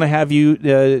if they want to have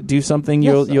you do something,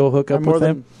 Yes, you'll hook up I'm with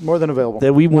them. more than available.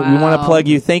 That we want to Wow. plug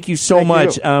you. Thank you so Thank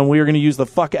much. you. We are going to use the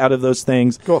fuck out of those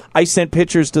things. Cool. I sent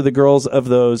pictures to the girls of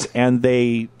those, and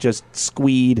they just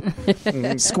squeed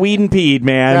and peed,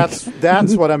 man.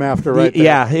 That's what I'm after right there.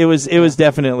 Yeah, it was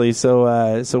definitely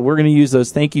so. So we're going to use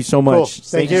those. Thank you so much. Cool. Thank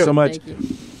Thank you you. so much. Thank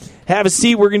you. Have a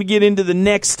seat. We're going to get into the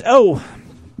next. Oh,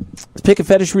 let's pick a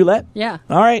fetish roulette. Yeah.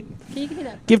 All right. Can you give me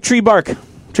that? Give Tree Bark.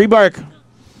 Tree Bark.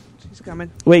 She's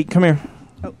coming. Wait, come here.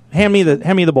 Oh. Hand me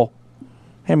the bowl.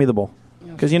 Hand me the bowl.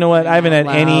 Because you know what? I haven't had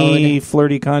any Loud.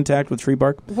 flirty contact with Tree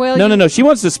Bark. Well, No. She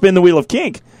wants to spin the wheel of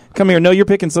kink. Come here. No, you're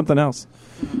picking something else.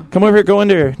 Come over here. Go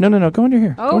under here. No. Go under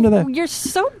here. Go Oh, under that. you're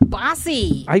so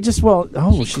bossy. She's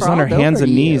on her crawled hands over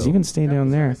and knees. you. You can stay down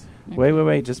there.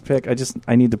 Wait. Just pick.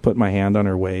 I need to put my hand on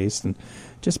her waist and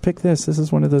just pick this. This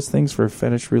is one of those things for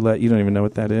fetish roulette. You don't even know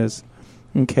what that is.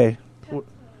 Okay.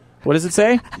 What does it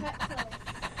say?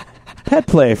 Pet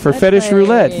play for fetish Play.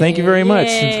 roulette. Thank you very much.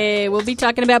 Yay. We'll be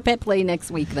talking about pet play next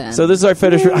week then. So this is our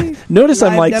fetish. Notice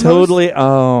I'm Live like demos? totally.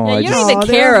 Oh, yeah, I you just, don't even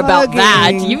they're care about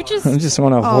that. hugging. You just I just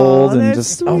want to hold and that's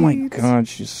just. Oh my sweet. God,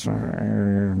 she's.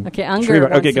 okay. Tree Unger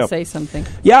Bark. wants Okay, to go. say something.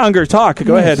 Yeah, Unger, talk.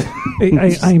 Go ahead.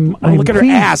 I'm look at her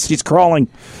pleased. ass. She's crawling.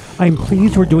 I'm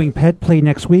pleased we're doing pet play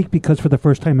next week because for the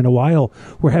first time in a while,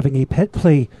 we're having a pet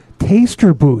play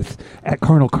taster booth at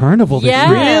Carnal Carnival this Yeah.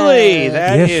 week. Really?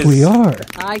 That Yes, is- we are.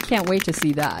 I can't wait to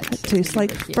see that. It tastes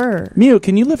like fur. Mew,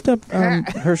 can you lift up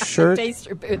her shirt?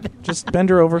 Taster booth. Just bend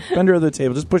her over. Bend her to the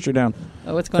table. Just push her down.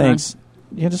 Oh, what's going Thanks.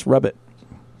 Yeah, just rub it.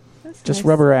 on? Just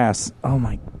rub her ass. Oh,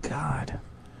 my God.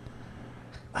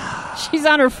 She's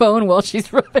on her phone while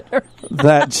she's rubbing her.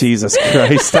 That, Jesus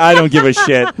Christ. I don't give a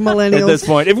shit Millennials. at this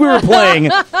point. If we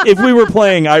were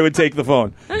playing, I would take the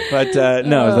phone. But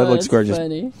no, that looks that's gorgeous.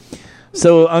 Funny.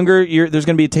 So, Unger, there's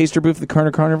going to be a taster booth at the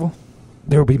Carter Carnival?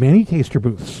 There will be many taster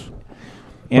booths.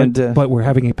 And But we're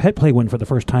having a pet play one for the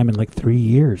first time in like 3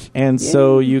 years.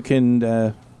 so you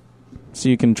can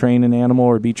train an animal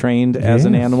or be trained as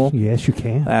an Yes. animal. Yes, you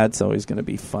can. That's always going to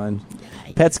be fun.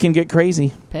 Pets can get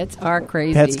crazy. Pets are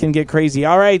crazy. Pets can get crazy.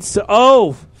 All right.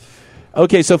 So,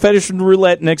 okay. So fetish and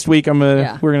roulette next week.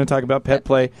 We're gonna talk about pet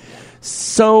play.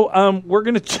 So, we're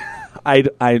gonna.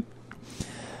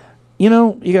 You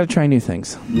got to try new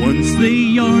things. Once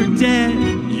they are dead,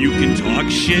 you can talk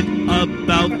shit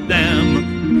about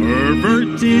them.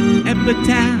 Perverted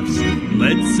epitaphs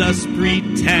lets us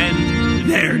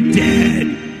pretend they're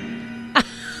dead.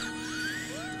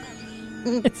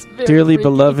 It's very Dearly creepy.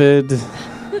 beloved,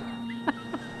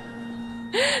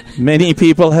 many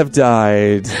people have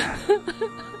died.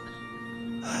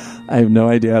 I have no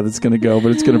idea how that's going to go,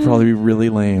 but it's going to probably be really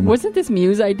lame. Wasn't this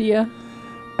Mew's idea?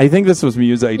 I think this was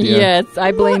Mew's idea. Yes,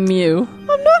 I blame Mew.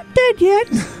 I'm not dead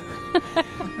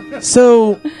yet.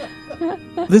 So,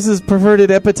 this is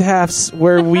Perverted Epitaphs,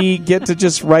 where we get to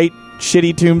just write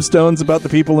shitty tombstones about the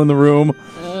people in the room.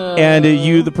 And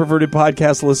you, the Perverted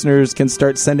Podcast listeners, can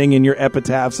start sending in your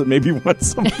epitaphs and maybe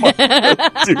once a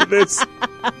month do this.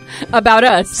 About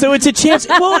us. So it's a chance.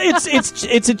 Well,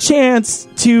 it's a chance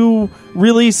to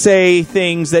really say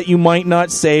things that you might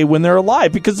not say when they're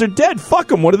alive because they're dead. Fuck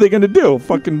them. What are they going to do?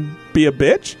 Fucking be a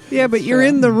bitch? Yeah, but you're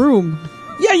in the room.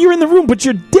 Yeah, you're in the room, but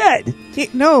you're dead.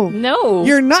 No. No.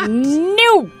 You're not.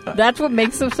 No. That's what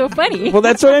makes them so funny. Well,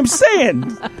 that's what I'm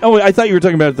saying. Oh, I thought you were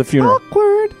talking about at the funeral.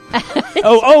 Awkward.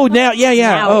 Now, yeah.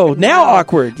 Now. Oh, now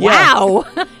awkward. Yeah. Wow. All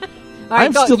right,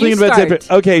 I'm go. still You thinking about start.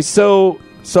 that. Okay, so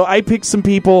I picked some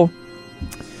people.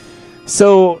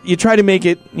 So you try to make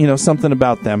it, something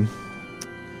about them.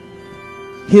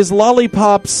 His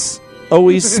lollipops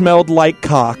always smelled like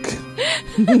cock.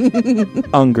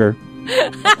 Unger.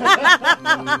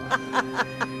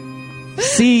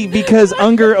 See, because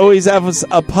Unger always has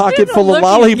a pocket full of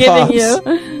Look he's giving lollipops.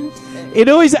 you. It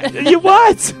always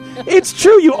what? It's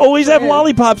true. You always have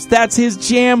lollipops. That's his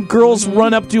jam. Girls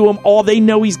run up to him. All they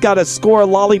know he's got a score of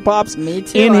lollipops Me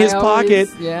too, in I his always- pocket.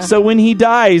 yeah. So when he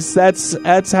dies, that's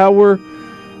how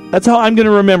I'm going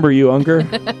to remember you, Unger.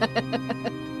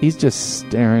 He's just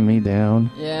staring me down.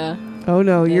 Yeah. Oh,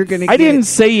 no. You're going to I didn't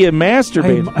say you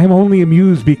masturbated. I'm only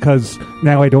amused because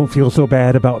now I don't feel so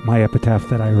bad about my epitaph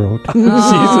that I wrote. Jesus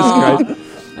Christ.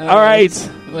 All right.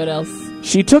 What else?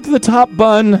 She took the top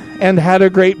bun and had a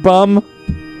great bum.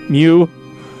 Mew.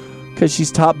 Because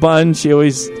she's top bun, she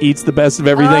always eats the best of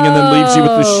everything and then leaves you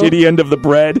with the Oh. shitty end of the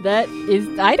bread. That is,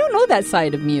 I don't know that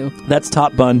side of Mew. That's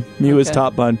top bun. Mew is Okay.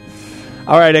 top bun.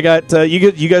 All right, I got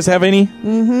you guys have any?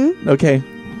 Mm-hmm. Okay.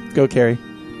 Go, Carrie.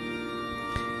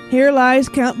 Here lies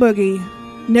Count Boogie.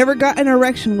 Never got an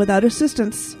erection without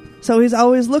assistance, so he's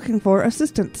always looking for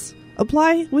assistance.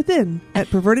 Apply within at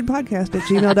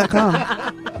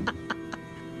pervertedpodcast@gmail.com.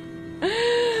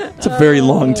 It's a very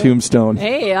long tombstone.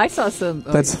 Hey, I saw some.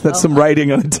 That's some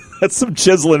writing on it. That's some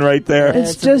chiseling right there.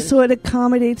 It's just so it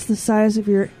accommodates the size of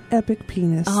your epic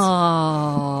penis.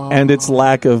 Oh. And its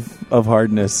lack of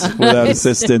hardness without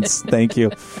assistance. Thank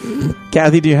you.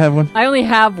 Kathy, do you have one? I only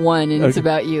have one, and it's Okay.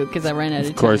 about you because I ran out of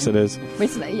time. Of course it is.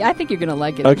 I think you're going to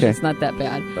like it. Okay. It's not that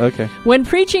bad. Okay. When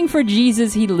preaching for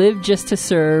Jesus, he lived just to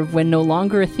serve. When no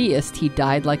longer a theist, he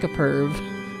died like a perv.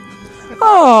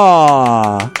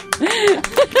 Aww.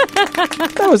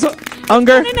 That was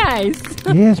Unger. Very nice.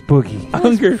 Yes, Boogie.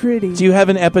 Unger. pretty. Do you have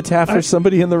an epitaph for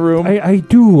somebody in the room? I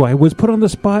do. I was put on the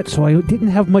spot, so I didn't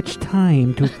have much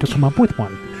time to come up with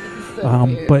one.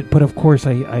 But of course,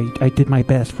 I did my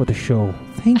best for the show.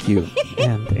 Thank you.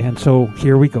 And so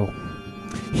here we go.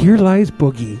 Here lies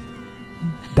Boogie.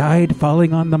 Died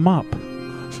falling on the mop.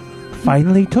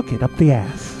 Finally took it up the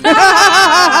ass.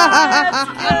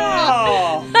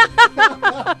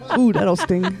 Ooh, that'll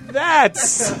sting.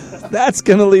 That's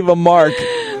gonna leave a mark.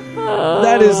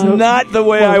 That is not the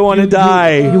way I want to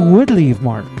die. You would leave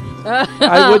Mark.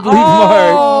 I would leave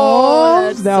mark.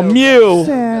 Oh, Now, Mew.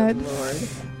 Sad.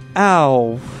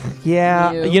 Ow.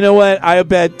 Yeah. Mew. You know what? I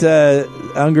bet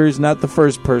Unger is not the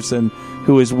first person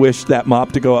who has wished that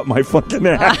mop to go up my fucking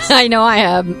ass. I know I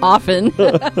have often.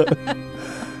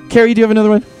 Carrie, do you have another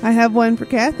one? I have one for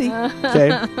Kathy. Okay.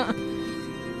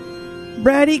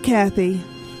 Bratty Kathy.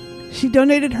 She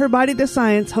donated her body to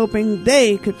science, hoping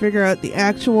they could figure out the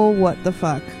actual what the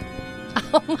fuck.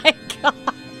 Oh my God.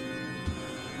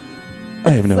 I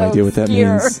have no idea what that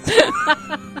means.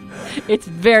 It's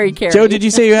very Carrie. Joe, did you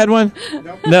say you had one?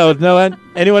 Nope. No.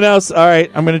 Anyone else? All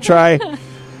right, I'm going to try.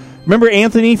 Remember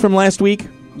Anthony from last week?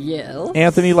 Yes.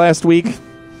 Anthony last week.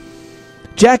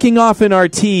 Jacking off in our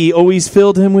tea always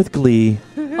filled him with glee.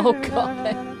 Oh,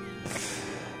 God.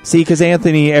 See, because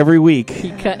Anthony, every week,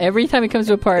 every time he comes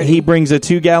to a party, he brings a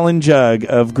 2-gallon jug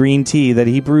of green tea that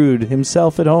he brewed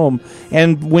himself at home.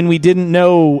 And when we didn't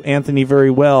know Anthony very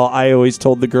well, I always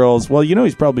told the girls, well,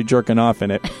 he's probably jerking off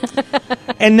in it.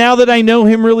 And now that I know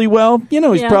him really well,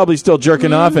 he's probably still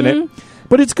jerking off in it.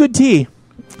 But it's good tea.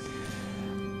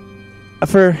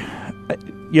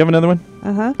 You have another one?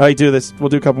 Uh-huh. All right, do this. We'll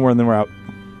do a couple more and then we're out.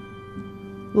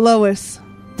 Lois.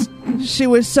 She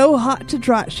was so hot to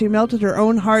trot she melted her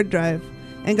own hard drive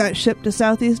and got shipped to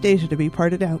Southeast Asia to be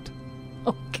parted out.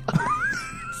 Oh, God.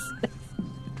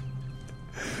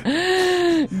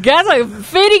 That's a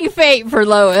fitting fate for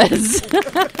Lois.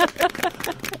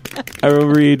 I will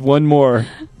read one more.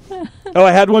 Oh,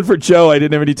 I had one for Joe. I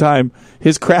didn't have any time.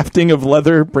 His crafting of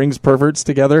leather brings perverts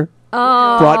together.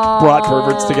 Oh, brought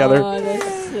perverts together.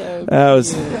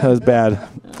 That's so That was bad.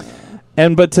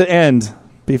 But to end,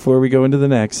 before we go into the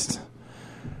next,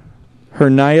 her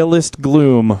nihilist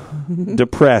gloom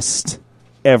depressed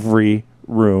every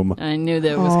room. I knew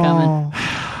that was coming.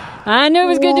 I knew it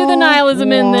was going to do the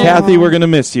nihilism in there. Kathy, we're going to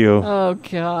miss you. Oh,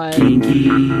 God. Kinky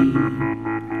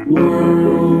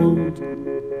World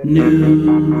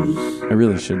News. I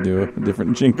really should do a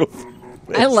different jingle.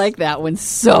 I like that one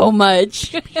so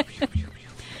much.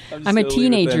 I'm a silly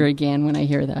teenager with again when I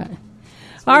hear that.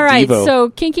 All right, Devo. so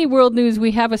Kinky World News,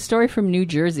 we have a story from New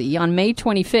Jersey. On May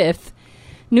 25th,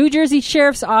 New Jersey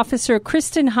Sheriff's Officer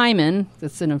Kristen Hyman,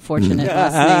 that's an unfortunate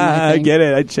last name, I think, get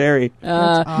it. Cherry.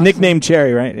 Awesome. Nickname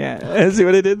Cherry, right? Yeah. See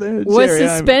what I did there? was Cherry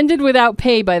suspended without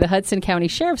pay by the Hudson County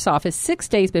Sheriff's Office 6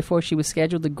 days before she was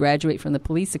scheduled to graduate from the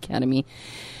police academy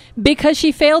because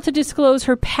she failed to disclose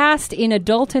her past in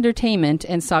adult entertainment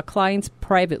and saw clients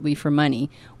privately for money,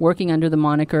 working under the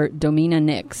moniker Domina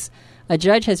Nix. A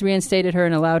judge has reinstated her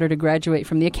and allowed her to graduate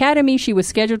from the academy. She was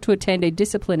scheduled to attend a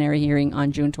disciplinary hearing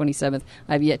on June 27th.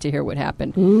 I've yet to hear what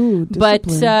happened. Ooh, but,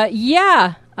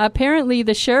 apparently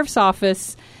the sheriff's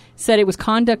office said it was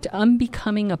conduct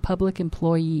unbecoming a public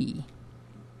employee.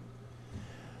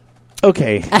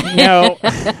 Okay. Now,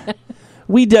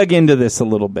 we dug into this a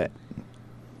little bit.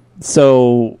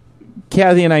 So,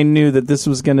 Kathy and I knew that this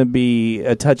was going to be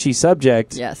a touchy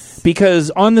subject. Yes.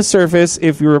 Because on the surface,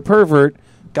 if you're a pervert,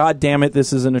 God damn it,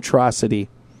 this is an atrocity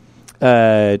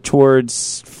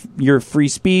towards your free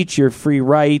speech, your free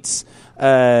rights,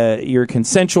 your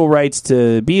consensual rights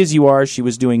to be as you are. She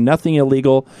was doing nothing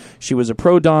illegal. She was a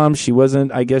pro-dom. She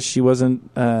wasn't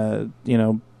a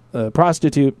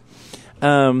prostitute.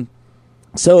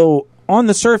 So on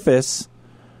the surface,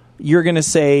 you're going to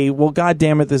say, well, God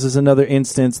damn it, this is another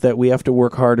instance that we have to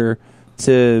work harder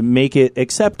to make it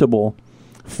acceptable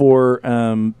for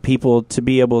people to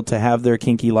be able to have their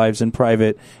kinky lives in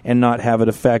private and not have it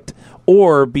affect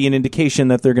or be an indication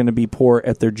that they're going to be poor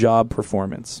at their job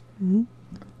performance.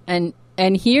 Mm-hmm.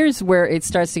 And here's where it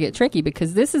starts to get tricky,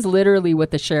 because this is literally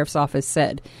what the sheriff's office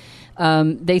said.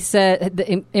 They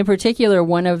said, in particular,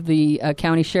 one of the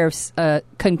county sheriffs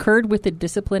concurred with the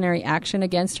disciplinary action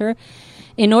against her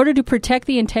in order to protect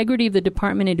the integrity of the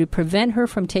department and to prevent her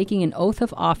from taking an oath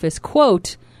of office,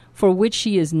 quote, for which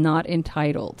she is not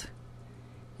entitled.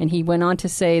 And he went on to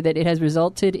say that it has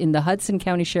resulted in the Hudson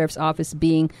County Sheriff's Office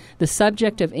being the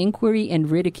subject of inquiry and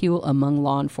ridicule among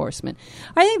law enforcement.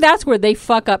 I think that's where they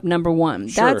fuck up number one.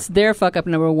 Sure. That's their fuck up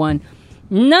number one.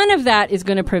 None of that is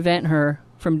going to prevent her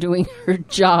from doing her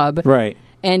job. Right.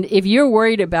 And if you're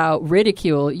worried about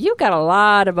ridicule, you've got a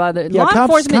lot of other law cops,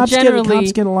 enforcement cops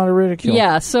generally. Get a lot of ridicule.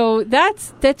 Yeah, so that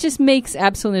just makes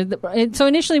absolutely. So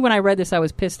initially, when I read this, I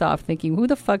was pissed off, thinking, "Who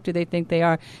the fuck do they think they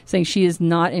are?" Saying she is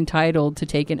not entitled to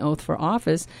take an oath for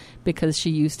office because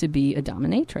she used to be a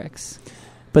dominatrix.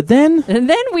 But then, And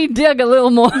then we dug a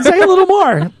little more. say a little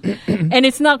more. And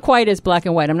it's not quite as black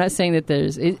and white. I'm not saying that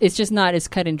it's just not as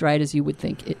cut and dried as you would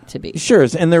think it to be. Sure,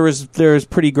 and there's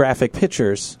pretty graphic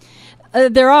pictures.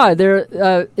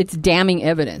 It's damning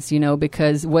evidence,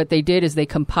 because what they did is they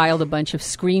compiled a bunch of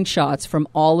screenshots from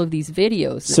all of these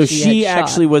videos. So she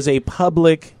actually was a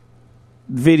public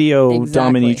video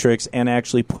Exactly. dominatrix and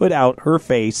actually put out her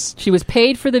face. She was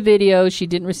paid for the videos. She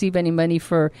didn't receive any money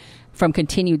from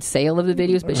continued sale of the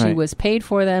videos, but she Right. was paid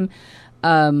for them.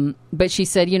 But she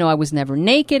said, I was never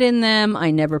naked in them.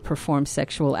 I never performed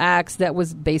sexual acts. That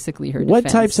was basically her What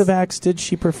defense. types of acts did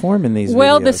she perform in these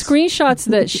Well, videos? the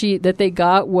screenshots that they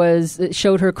got it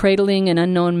showed her cradling an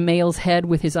unknown male's head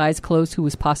with his eyes closed, who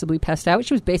was possibly passed out.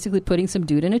 She was basically putting some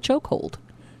dude in a chokehold.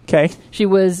 Okay. She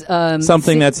was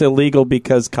Something that's illegal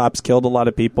because cops killed a lot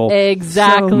of people.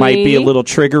 exactly Might be a little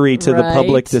triggery to the Right.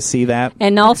 public to see that.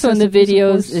 And also in the Excessive use of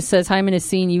videos, force. it says Hyman is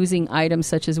seen using items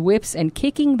such as whips and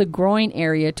kicking the groin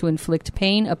area to inflict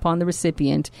pain upon the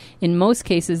recipient. In most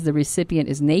cases, the recipient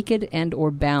is naked and or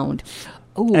bound.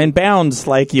 Ooh. And bounds,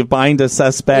 like you bind a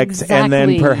suspect, and then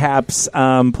Exactly. perhaps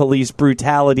police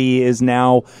brutality is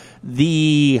now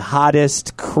the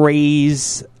hottest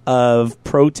craze of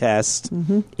protest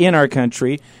in our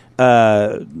country.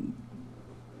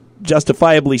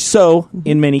 Justifiably so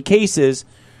in many cases.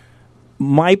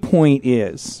 My point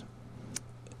is,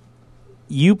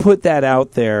 you put that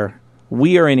out there,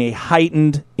 we are in a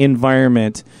heightened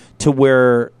environment to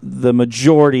where the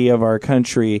majority of our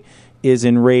country is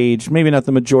enraged, maybe not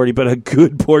the majority, but a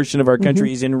good portion of our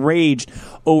country is enraged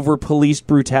over police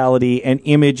brutality and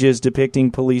images depicting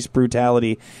police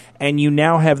brutality. And you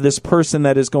now have this person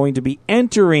that is going to be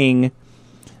entering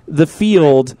the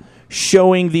field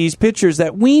showing these pictures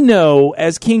that we know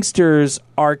as Kingsters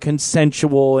are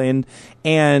consensual and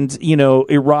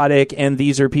erotic, and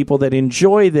these are people that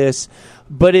enjoy this,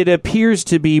 but it appears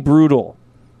to be brutal.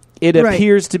 It Right.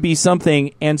 appears to be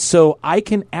something, and so I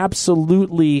can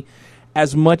absolutely,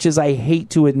 as much as I hate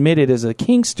to admit it as a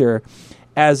Kingster,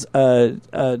 as a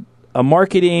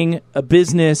marketing, a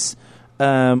business,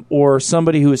 or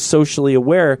somebody who is socially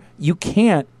aware, you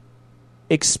can't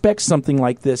expect something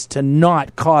like this to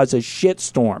not cause a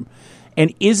shitstorm.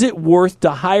 And is it worth to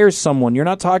hire someone? You're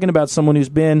not talking about someone who's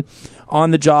been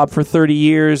on the job for 30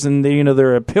 years and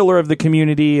they're a pillar of the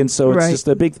community, and so it's Right. just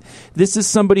a big. This is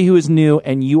somebody who is new,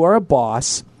 and you are a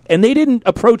boss, and they didn't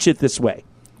approach it this way.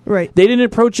 Right. They didn't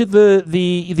approach it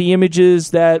the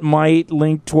images that might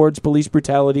link towards police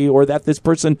brutality, or that this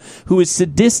person who is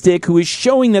sadistic, who is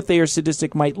showing that they are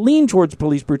sadistic, might lean towards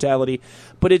police brutality.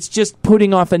 But it's just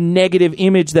putting off a negative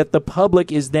image that the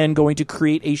public is then going to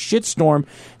create a shitstorm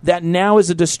that now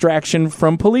is a distraction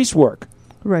from police work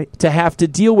Right. to have to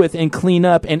deal with and clean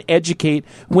up and educate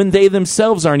when they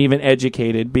themselves aren't even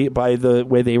educated by the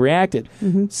way they reacted.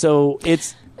 So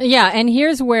it's... Yeah, and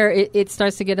here's where it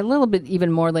starts to get a little bit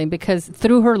even more lame, because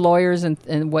through her lawyers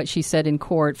and what she said in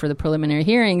court for the preliminary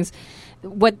hearings,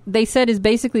 what they said is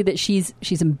basically that she's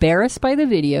embarrassed by the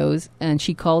videos, and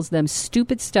she calls them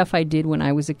stupid stuff I did when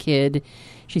I was a kid.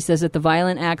 She says that the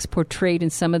violent acts portrayed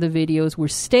in some of the videos were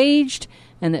staged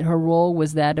and that her role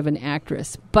was that of an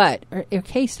actress. But her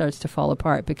case starts to fall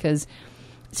apart, because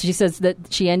she says that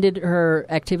she ended her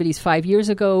activities 5 years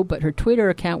ago, but her Twitter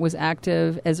account was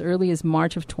active as early as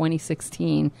March of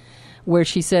 2016, where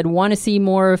she said, want to see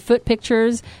more foot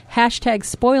pictures? Hashtag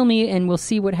spoil me and we'll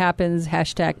see what happens.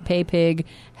 Hashtag paypig.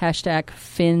 Hashtag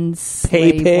Finn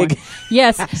slave. Paypig?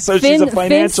 Yes. So she's a financial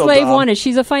Finn slave dom. wanted.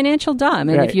 She's a financial dom.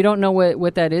 And Right. if you don't know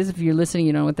what that is, if you're listening,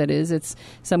 you know what that is. It's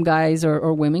some guys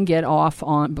or women get off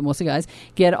on, but mostly guys,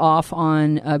 get off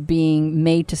on being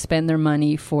made to spend their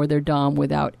money for their dom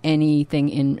without anything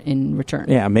in return.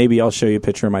 Yeah, maybe I'll show you a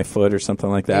picture of my foot or something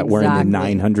like that, wearing the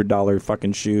Exactly. $900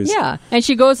 fucking shoes. Yeah. And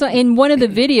she goes in one of the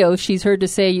videos, she's heard to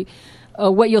say,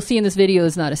 what you'll see in this video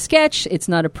is not a sketch, it's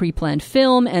not a pre-planned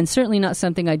film, and certainly not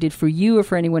something I did for you or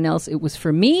for anyone else. It was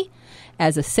for me.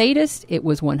 As a sadist, it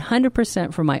was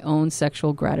 100% for my own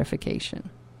sexual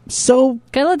gratification. So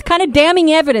Kind of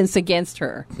damning evidence against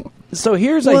her.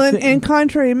 here's Well, I and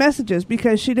contrary messages,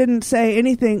 because she didn't say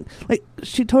anything. Like,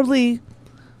 she totally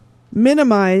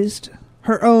minimized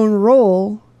her own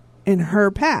role in her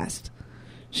past.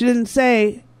 She didn't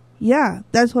say, yeah,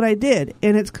 that's what I did,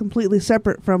 and it's completely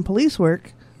separate from police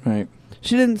work. right.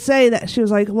 She didn't say that. She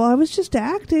was like, well, I was just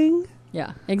acting.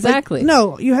 Yeah, exactly. Like,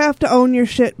 no, you have to own your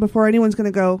shit before anyone's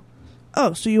going to go,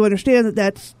 oh, so you understand that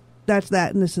that's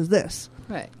that and this is this.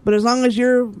 Right. But as long as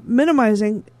you're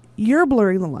minimizing, you're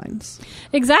blurring the lines.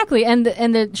 Exactly. And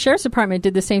the Sheriff's Department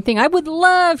did the same thing. I would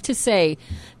love to say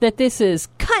that this is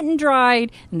cut and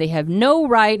dried, and they have no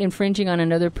right infringing on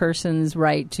another person's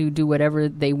right to do whatever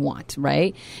they want,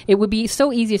 right? It would be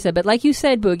so easy to say, but like you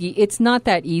said, Boogie, it's not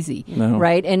that easy,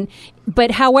 right?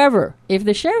 But however, if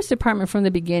the Sheriff's Department from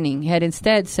the beginning had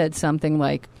instead said something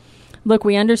like, look,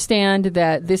 we understand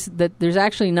that there's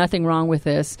actually nothing wrong with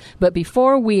this, but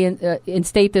before we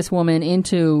instate this woman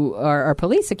into our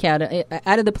police academy,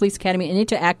 out of the police academy and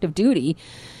into active duty,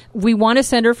 we want to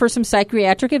send her for some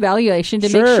psychiatric evaluation to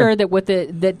make sure that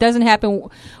that doesn't happen.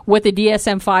 What the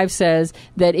DSM-5 says,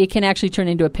 that it can actually turn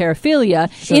into a paraphilia.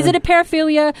 Sure. Is it a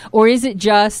paraphilia or is it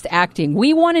just acting?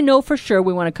 We want to know for sure.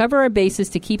 We want to cover our bases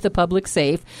to keep the public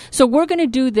safe. So we're going to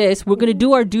do this. We're going to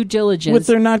do our due diligence. What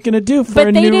they're not going to do for but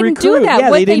a they new didn't recruit. do that. Yeah,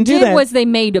 What they they did was they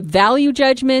made value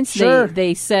judgments. Sure.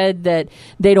 They said that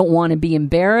they don't want to be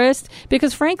embarrassed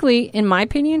because, frankly, in my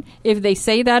opinion, if they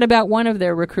say that about one of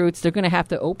their recruits, they're going to have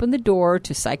to open the door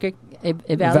to psychic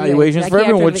evaluations for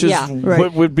everyone, which is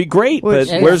what would be great, but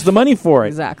where's the money for it?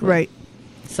 Exactly. Right.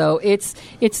 So it's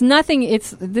nothing.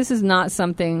 This is not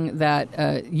something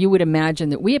that you would imagine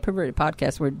that we at Perverted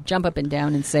Podcast would jump up and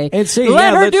down and say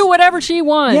let her do whatever she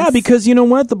wants. Yeah, because you know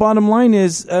what? The bottom line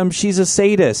is she's a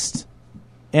sadist.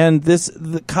 And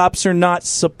the cops are not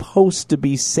supposed to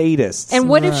be sadists. And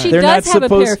what if she does have a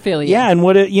paraphilia? Yeah, and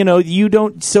what you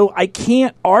don't. So I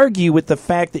can't argue with the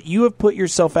fact that you have put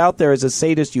yourself out there as a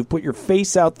sadist. You've put your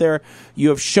face out there. You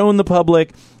have shown the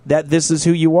public that this is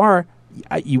who you are.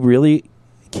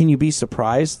 Can you be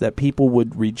surprised that people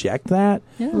would reject that?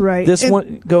 Yeah. Right.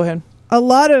 Go ahead. A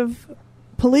lot of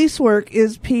police work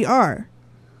is PR.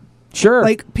 Sure.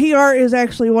 Like, PR is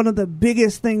actually one of the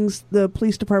biggest things the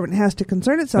police department has to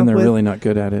concern itself with. And they're really not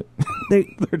good at it.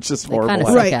 They're just horrible kind of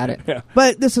suck at it. Yeah.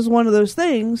 But this is one of those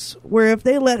things where if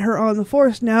they let her on the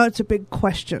force, now it's a big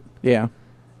question. Yeah.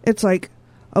 It's like,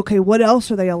 okay, what else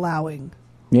are they allowing?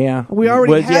 Yeah. We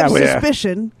already have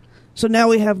suspicion, so now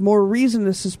we have more reason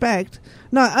to suspect,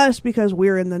 not us because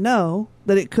we're in the know,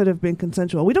 that it could have been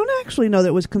consensual. We don't actually know that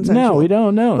it was consensual. No, we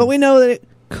don't know. But we know that it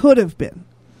could have been.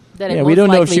 We don't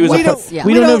know if she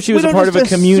was a part of a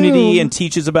community and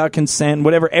teaches about consent and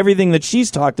whatever. Everything that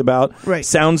she's talked about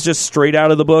sounds just straight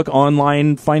out of the book,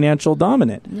 online financial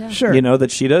dominant. Yeah. Sure. You know, that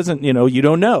she doesn't, you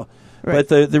don't know. Right.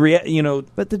 But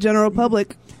but the general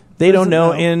public, they don't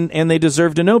know, and they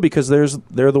deserve to know because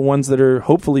they're the ones that are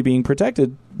hopefully being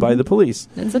protected by the police.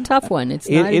 It's a tough one. It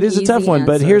is a tough one,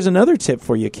 but here's another tip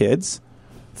for you kids.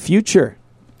 Future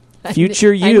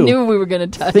you. I knew we were going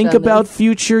to touch Think on about this.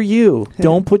 future you.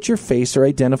 Don't put your face or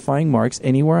identifying marks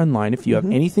anywhere online if you have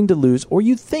anything to lose or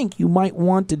you think you might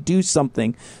want to do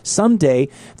something someday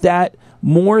that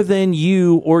more than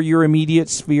you or your immediate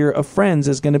sphere of friends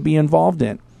is going to be involved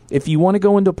in. If you want to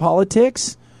go into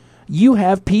politics, you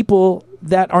have people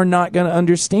that are not going to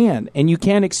understand, and you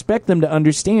can't expect them to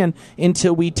understand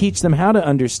until we teach them how to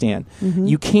understand.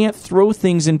 You can't throw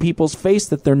things in people's face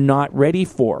that they're not ready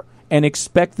for and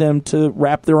expect them to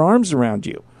wrap their arms around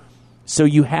you. So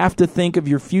you have to think of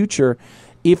your future.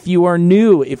 If you are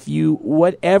new,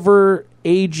 whatever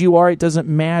age you are, it doesn't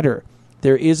matter.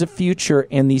 There is a future,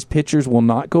 and these pictures will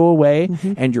not go away,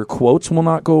 and your quotes will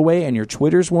not go away, and your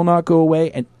Twitters will not go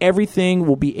away, and everything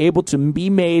will be able to be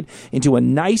made into a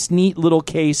nice, neat little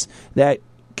case that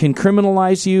can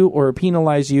criminalize you or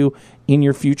penalize you in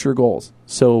your fucture goals.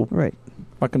 So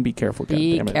fucking be careful.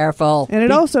 Be careful. And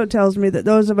it also tells me that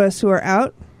those of us who are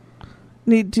out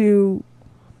need to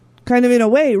kind of, in a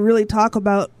way, really talk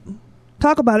about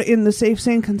it in the safe,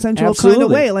 sane, consensual kind of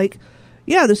way. Like,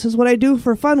 yeah, this is what I do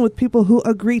for fun with people who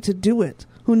agree to do it,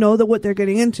 who know that what they're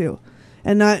getting into,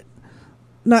 and not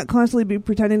constantly be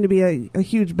pretending to be a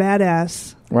huge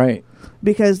badass. Right.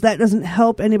 Because that doesn't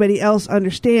help anybody else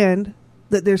understand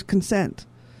that there's consent.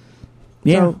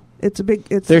 Yeah. So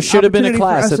there should have been a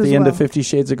class at the end of 50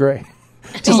 Shades of Grey.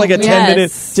 Just like a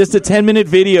 10-minute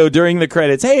video during the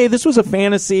credits. Hey, this was a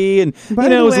fantasy, and it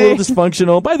was a little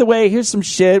dysfunctional. By the way, here's some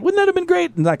shit. Wouldn't that have been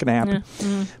great? Not going to happen.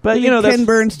 Yeah. But Ken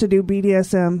Burns to do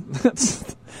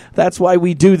BDSM. That's why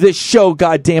we do this show.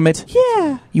 God damn it!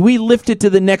 Yeah, we lift it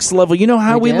to the next level. You know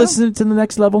how we listen it to the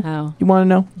next level? How? You want to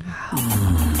know?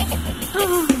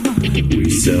 We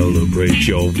celebrate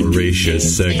your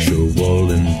voracious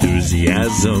sexual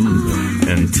enthusiasm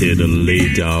and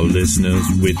titillate our listeners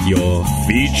with your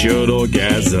featured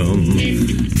orgasm.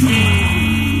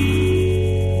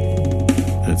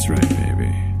 That's right,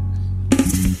 baby.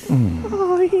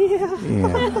 Oh, yeah.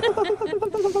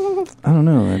 I don't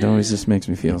know. It always just makes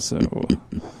me feel so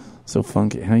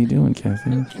funky. How you doing,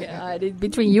 Kathy? God,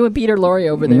 between you and Peter Lorre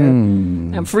over there,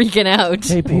 I'm freaking out.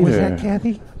 Hey, Peter. Was that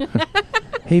Kathy?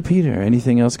 Hey, Peter,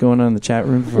 anything else going on in the chat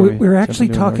room? We're actually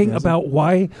talking about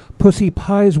why pussy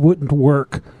pies wouldn't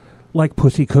work like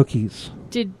pussy cookies.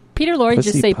 Did Peter Lorre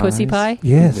just say pies? pussy pie?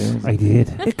 Yes, I did.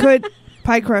 It could.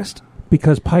 Pie crust.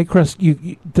 Because pie crust,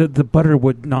 the butter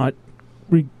would not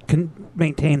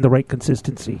maintain the right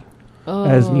consistency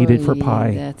as needed for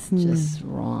pie. That's just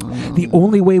wrong. The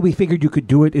only way we figured you could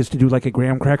do it is to do like a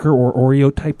graham cracker or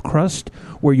Oreo type crust,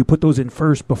 where you put those in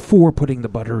first before putting the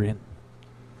butter in.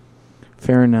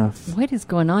 Fair enough. What is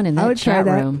going on in I that would try chat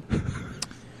that. room?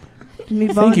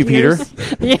 Thank you, Peter.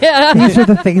 Yeah. These are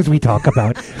the things we talk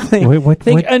about.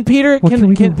 And Peter,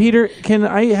 can Peter, can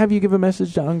I have you give a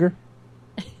message to Unger?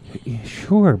 Yeah,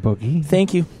 sure, Boogie.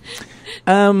 Thank you.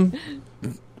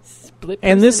 Split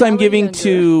And this I'm personality giving Unger.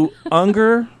 to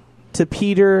Unger, to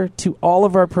Peter, to all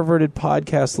of our Perverted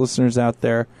Podcast listeners out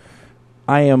there.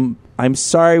 I'm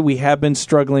sorry we have been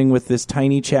struggling with this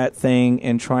tiny chat thing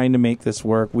and trying to make this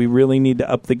work. We really need to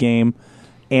up the game.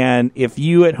 And if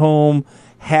you at home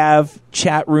have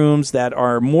chat rooms that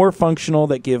are more functional,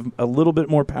 that give a little bit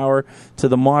more power to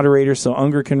the moderator so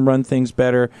Unger can run things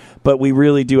better, but we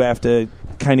really do have to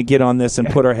kind of get on this and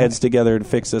put our heads together to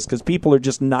fix this because people are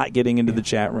just not getting into the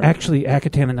chat room. Actually,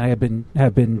 Akatan and I have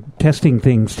been testing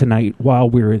things tonight while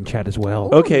we were in chat as well.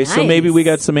 Okay, so nice. maybe we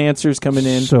got some answers coming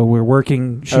in. So we're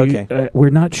working. Okay. We're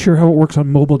not sure how it works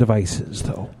on mobile devices,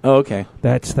 though. Oh, okay.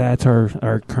 That's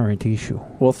our current issue.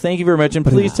 Well, thank you very much, and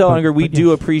But please tell but- Unger we but do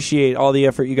yes. appreciate all the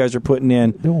effort you guys are putting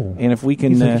in. No, And if we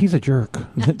can, he's a jerk.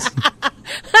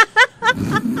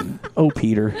 oh,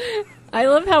 Peter, I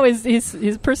love how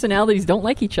his personalities don't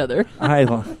like each other.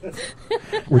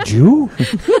 Would you?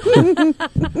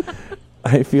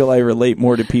 I feel I relate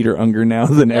more to Peter Unger now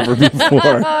than ever before.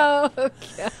 Oh,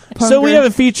 okay. So we have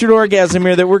a featured orgasm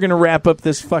here that we're going to wrap up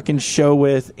this fucking show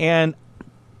with, and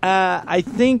I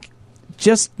think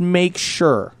just make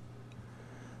sure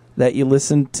that you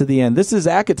listen to the end. This is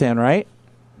Akatan, right?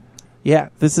 Yeah,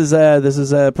 this is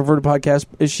a Perverted Podcast.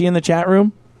 Is she in the chat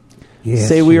room? Yes.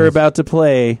 Say we she are is. about to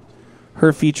play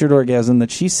her featured orgasm that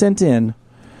she sent in.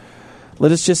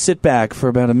 Let us just sit back for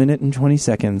about 1 minute and 20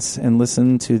 seconds and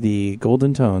listen to the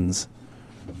golden tones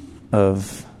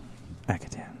of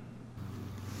Akatan.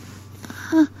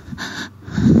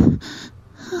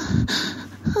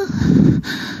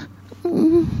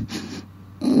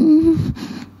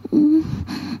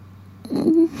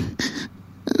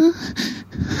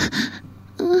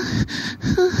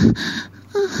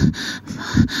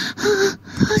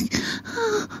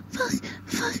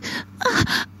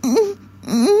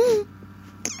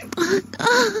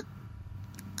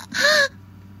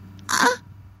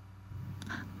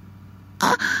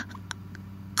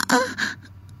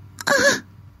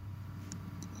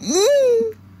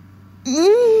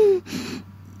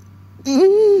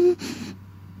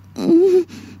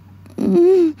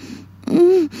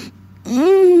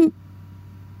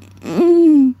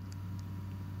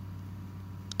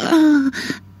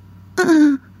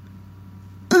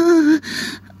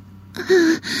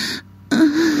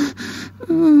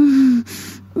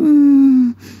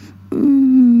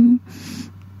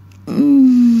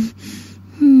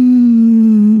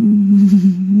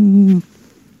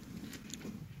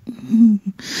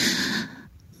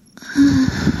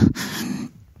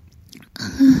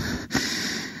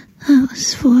 That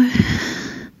was for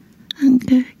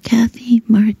Unger, Kathy,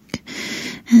 Mark,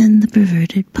 and the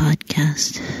Perverted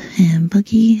Podcast. And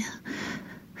Boogie,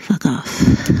 fuck off.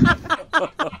 Oh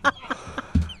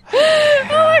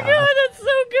my God, that's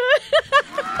so good.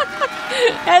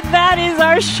 And that is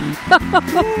our show.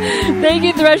 Thank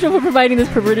you, Threshold, for providing this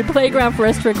perverted playground for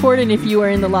us to record. And if you are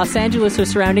in the Los Angeles or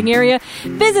surrounding area,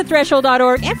 visit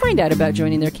threshold.org and find out about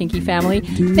joining their kinky family.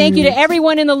 Thank you to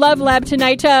everyone in the Love Lab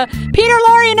tonight, to Peter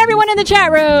Lorre and everyone in the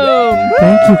chat room.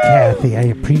 Thank you, Kathy. I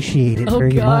appreciate it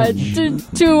very much.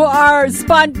 To our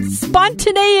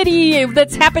spontaneity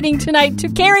that's happening tonight, to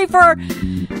Carrie for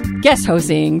guest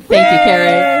hosting. Thank you,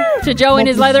 Carrie. To Joe and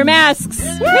his leather masks.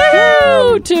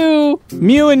 Woo! To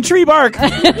Mew and Tree Bark.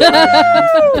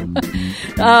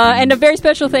 and a very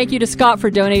special thank you to Scott for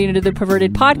donating to the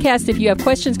Perverted Podcast. If you have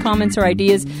questions, comments, or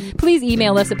ideas, please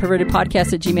email us at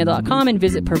pervertedpodcast@gmail.com and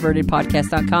visit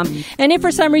pervertedpodcast.com. And if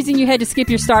for some reason you had to skip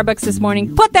your Starbucks this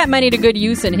morning, put that money to good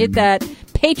use and hit that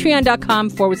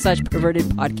patreon.com/perverted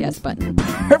podcast button.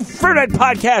 Perverted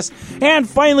Podcast. And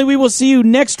finally, we will see you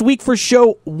next week for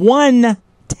show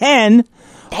 110.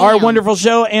 Our wonderful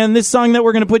show. And this song that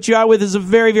we're going to put you out with is a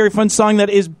very, very fun song that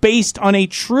is based on a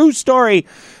true story.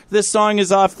 This song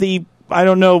is off the, I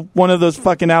don't know, one of those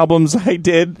fucking albums I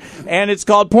did. And it's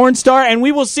called Porn Star. And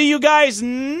we will see you guys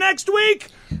next week.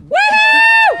 Woo!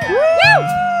 Woo!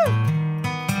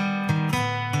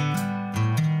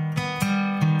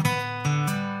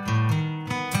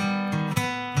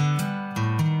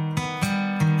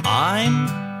 I'm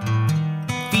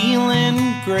feeling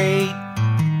great.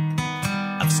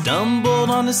 I've stumbled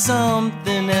onto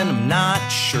something and I'm not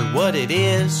sure what it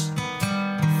is.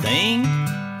 Think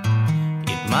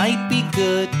it might be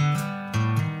good.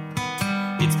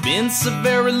 It's been so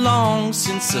very long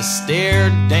since I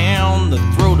stared down the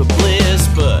throat of bliss,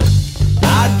 but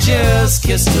I just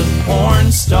kissed a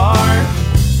porn star.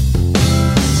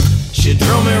 She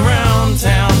drove me around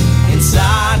town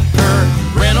inside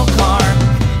her rental car.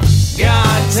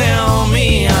 God, tell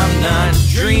me I'm not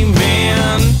dreaming.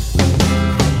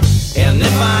 And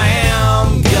if I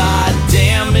am, God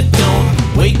damn it,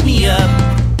 don't wake me up.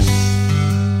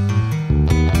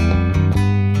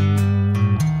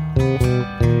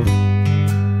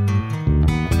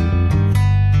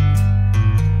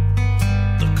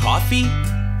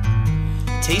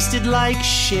 Tasted like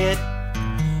shit,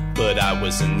 but I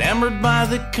was enamored by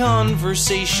the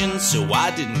conversation, so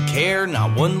I didn't care,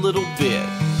 not one little bit.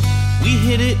 We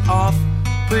hit it off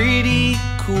pretty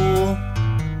cool.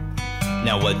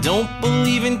 Now I don't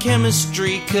believe in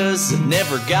chemistry, 'cause I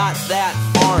never got that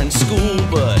far in school,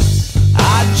 but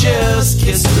I just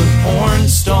kissed a porn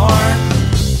star.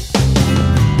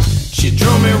 She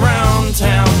drove me around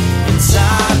town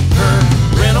inside her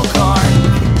rental car.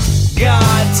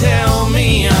 God, tell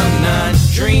me I'm not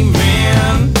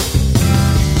dreaming.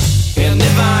 And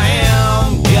if I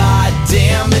am, God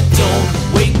damn it,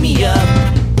 don't wake me up.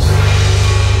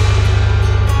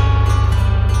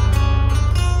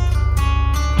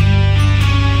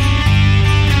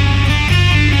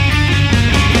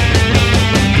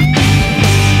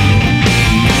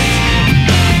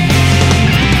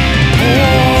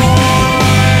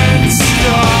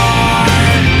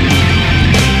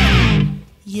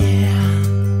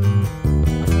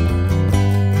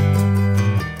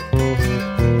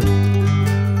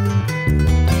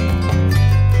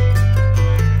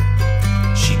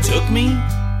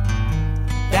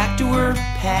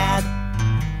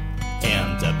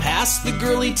 The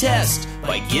girly test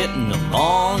by getting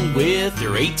along with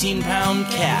her 18-pound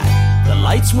cat. The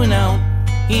lights went out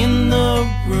in the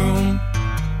room,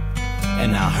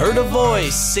 and I heard a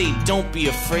voice say, don't be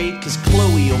afraid, 'cause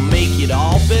Chloe will make it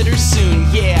all better soon.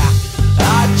 Yeah,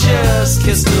 I just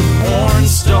kissed a porn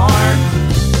star.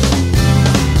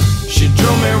 She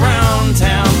drove me around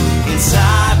town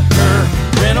inside her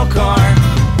rental car.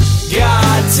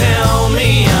 God, tell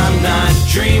me I'm not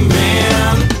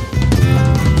dreaming.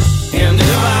 And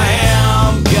if I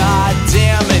am, God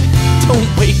damn it, don't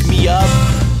wake me up.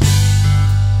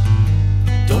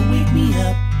 Don't wake me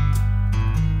up.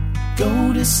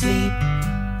 Go to sleep.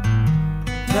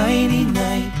 Nighty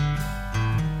night.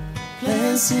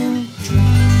 Pleasant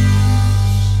dreams.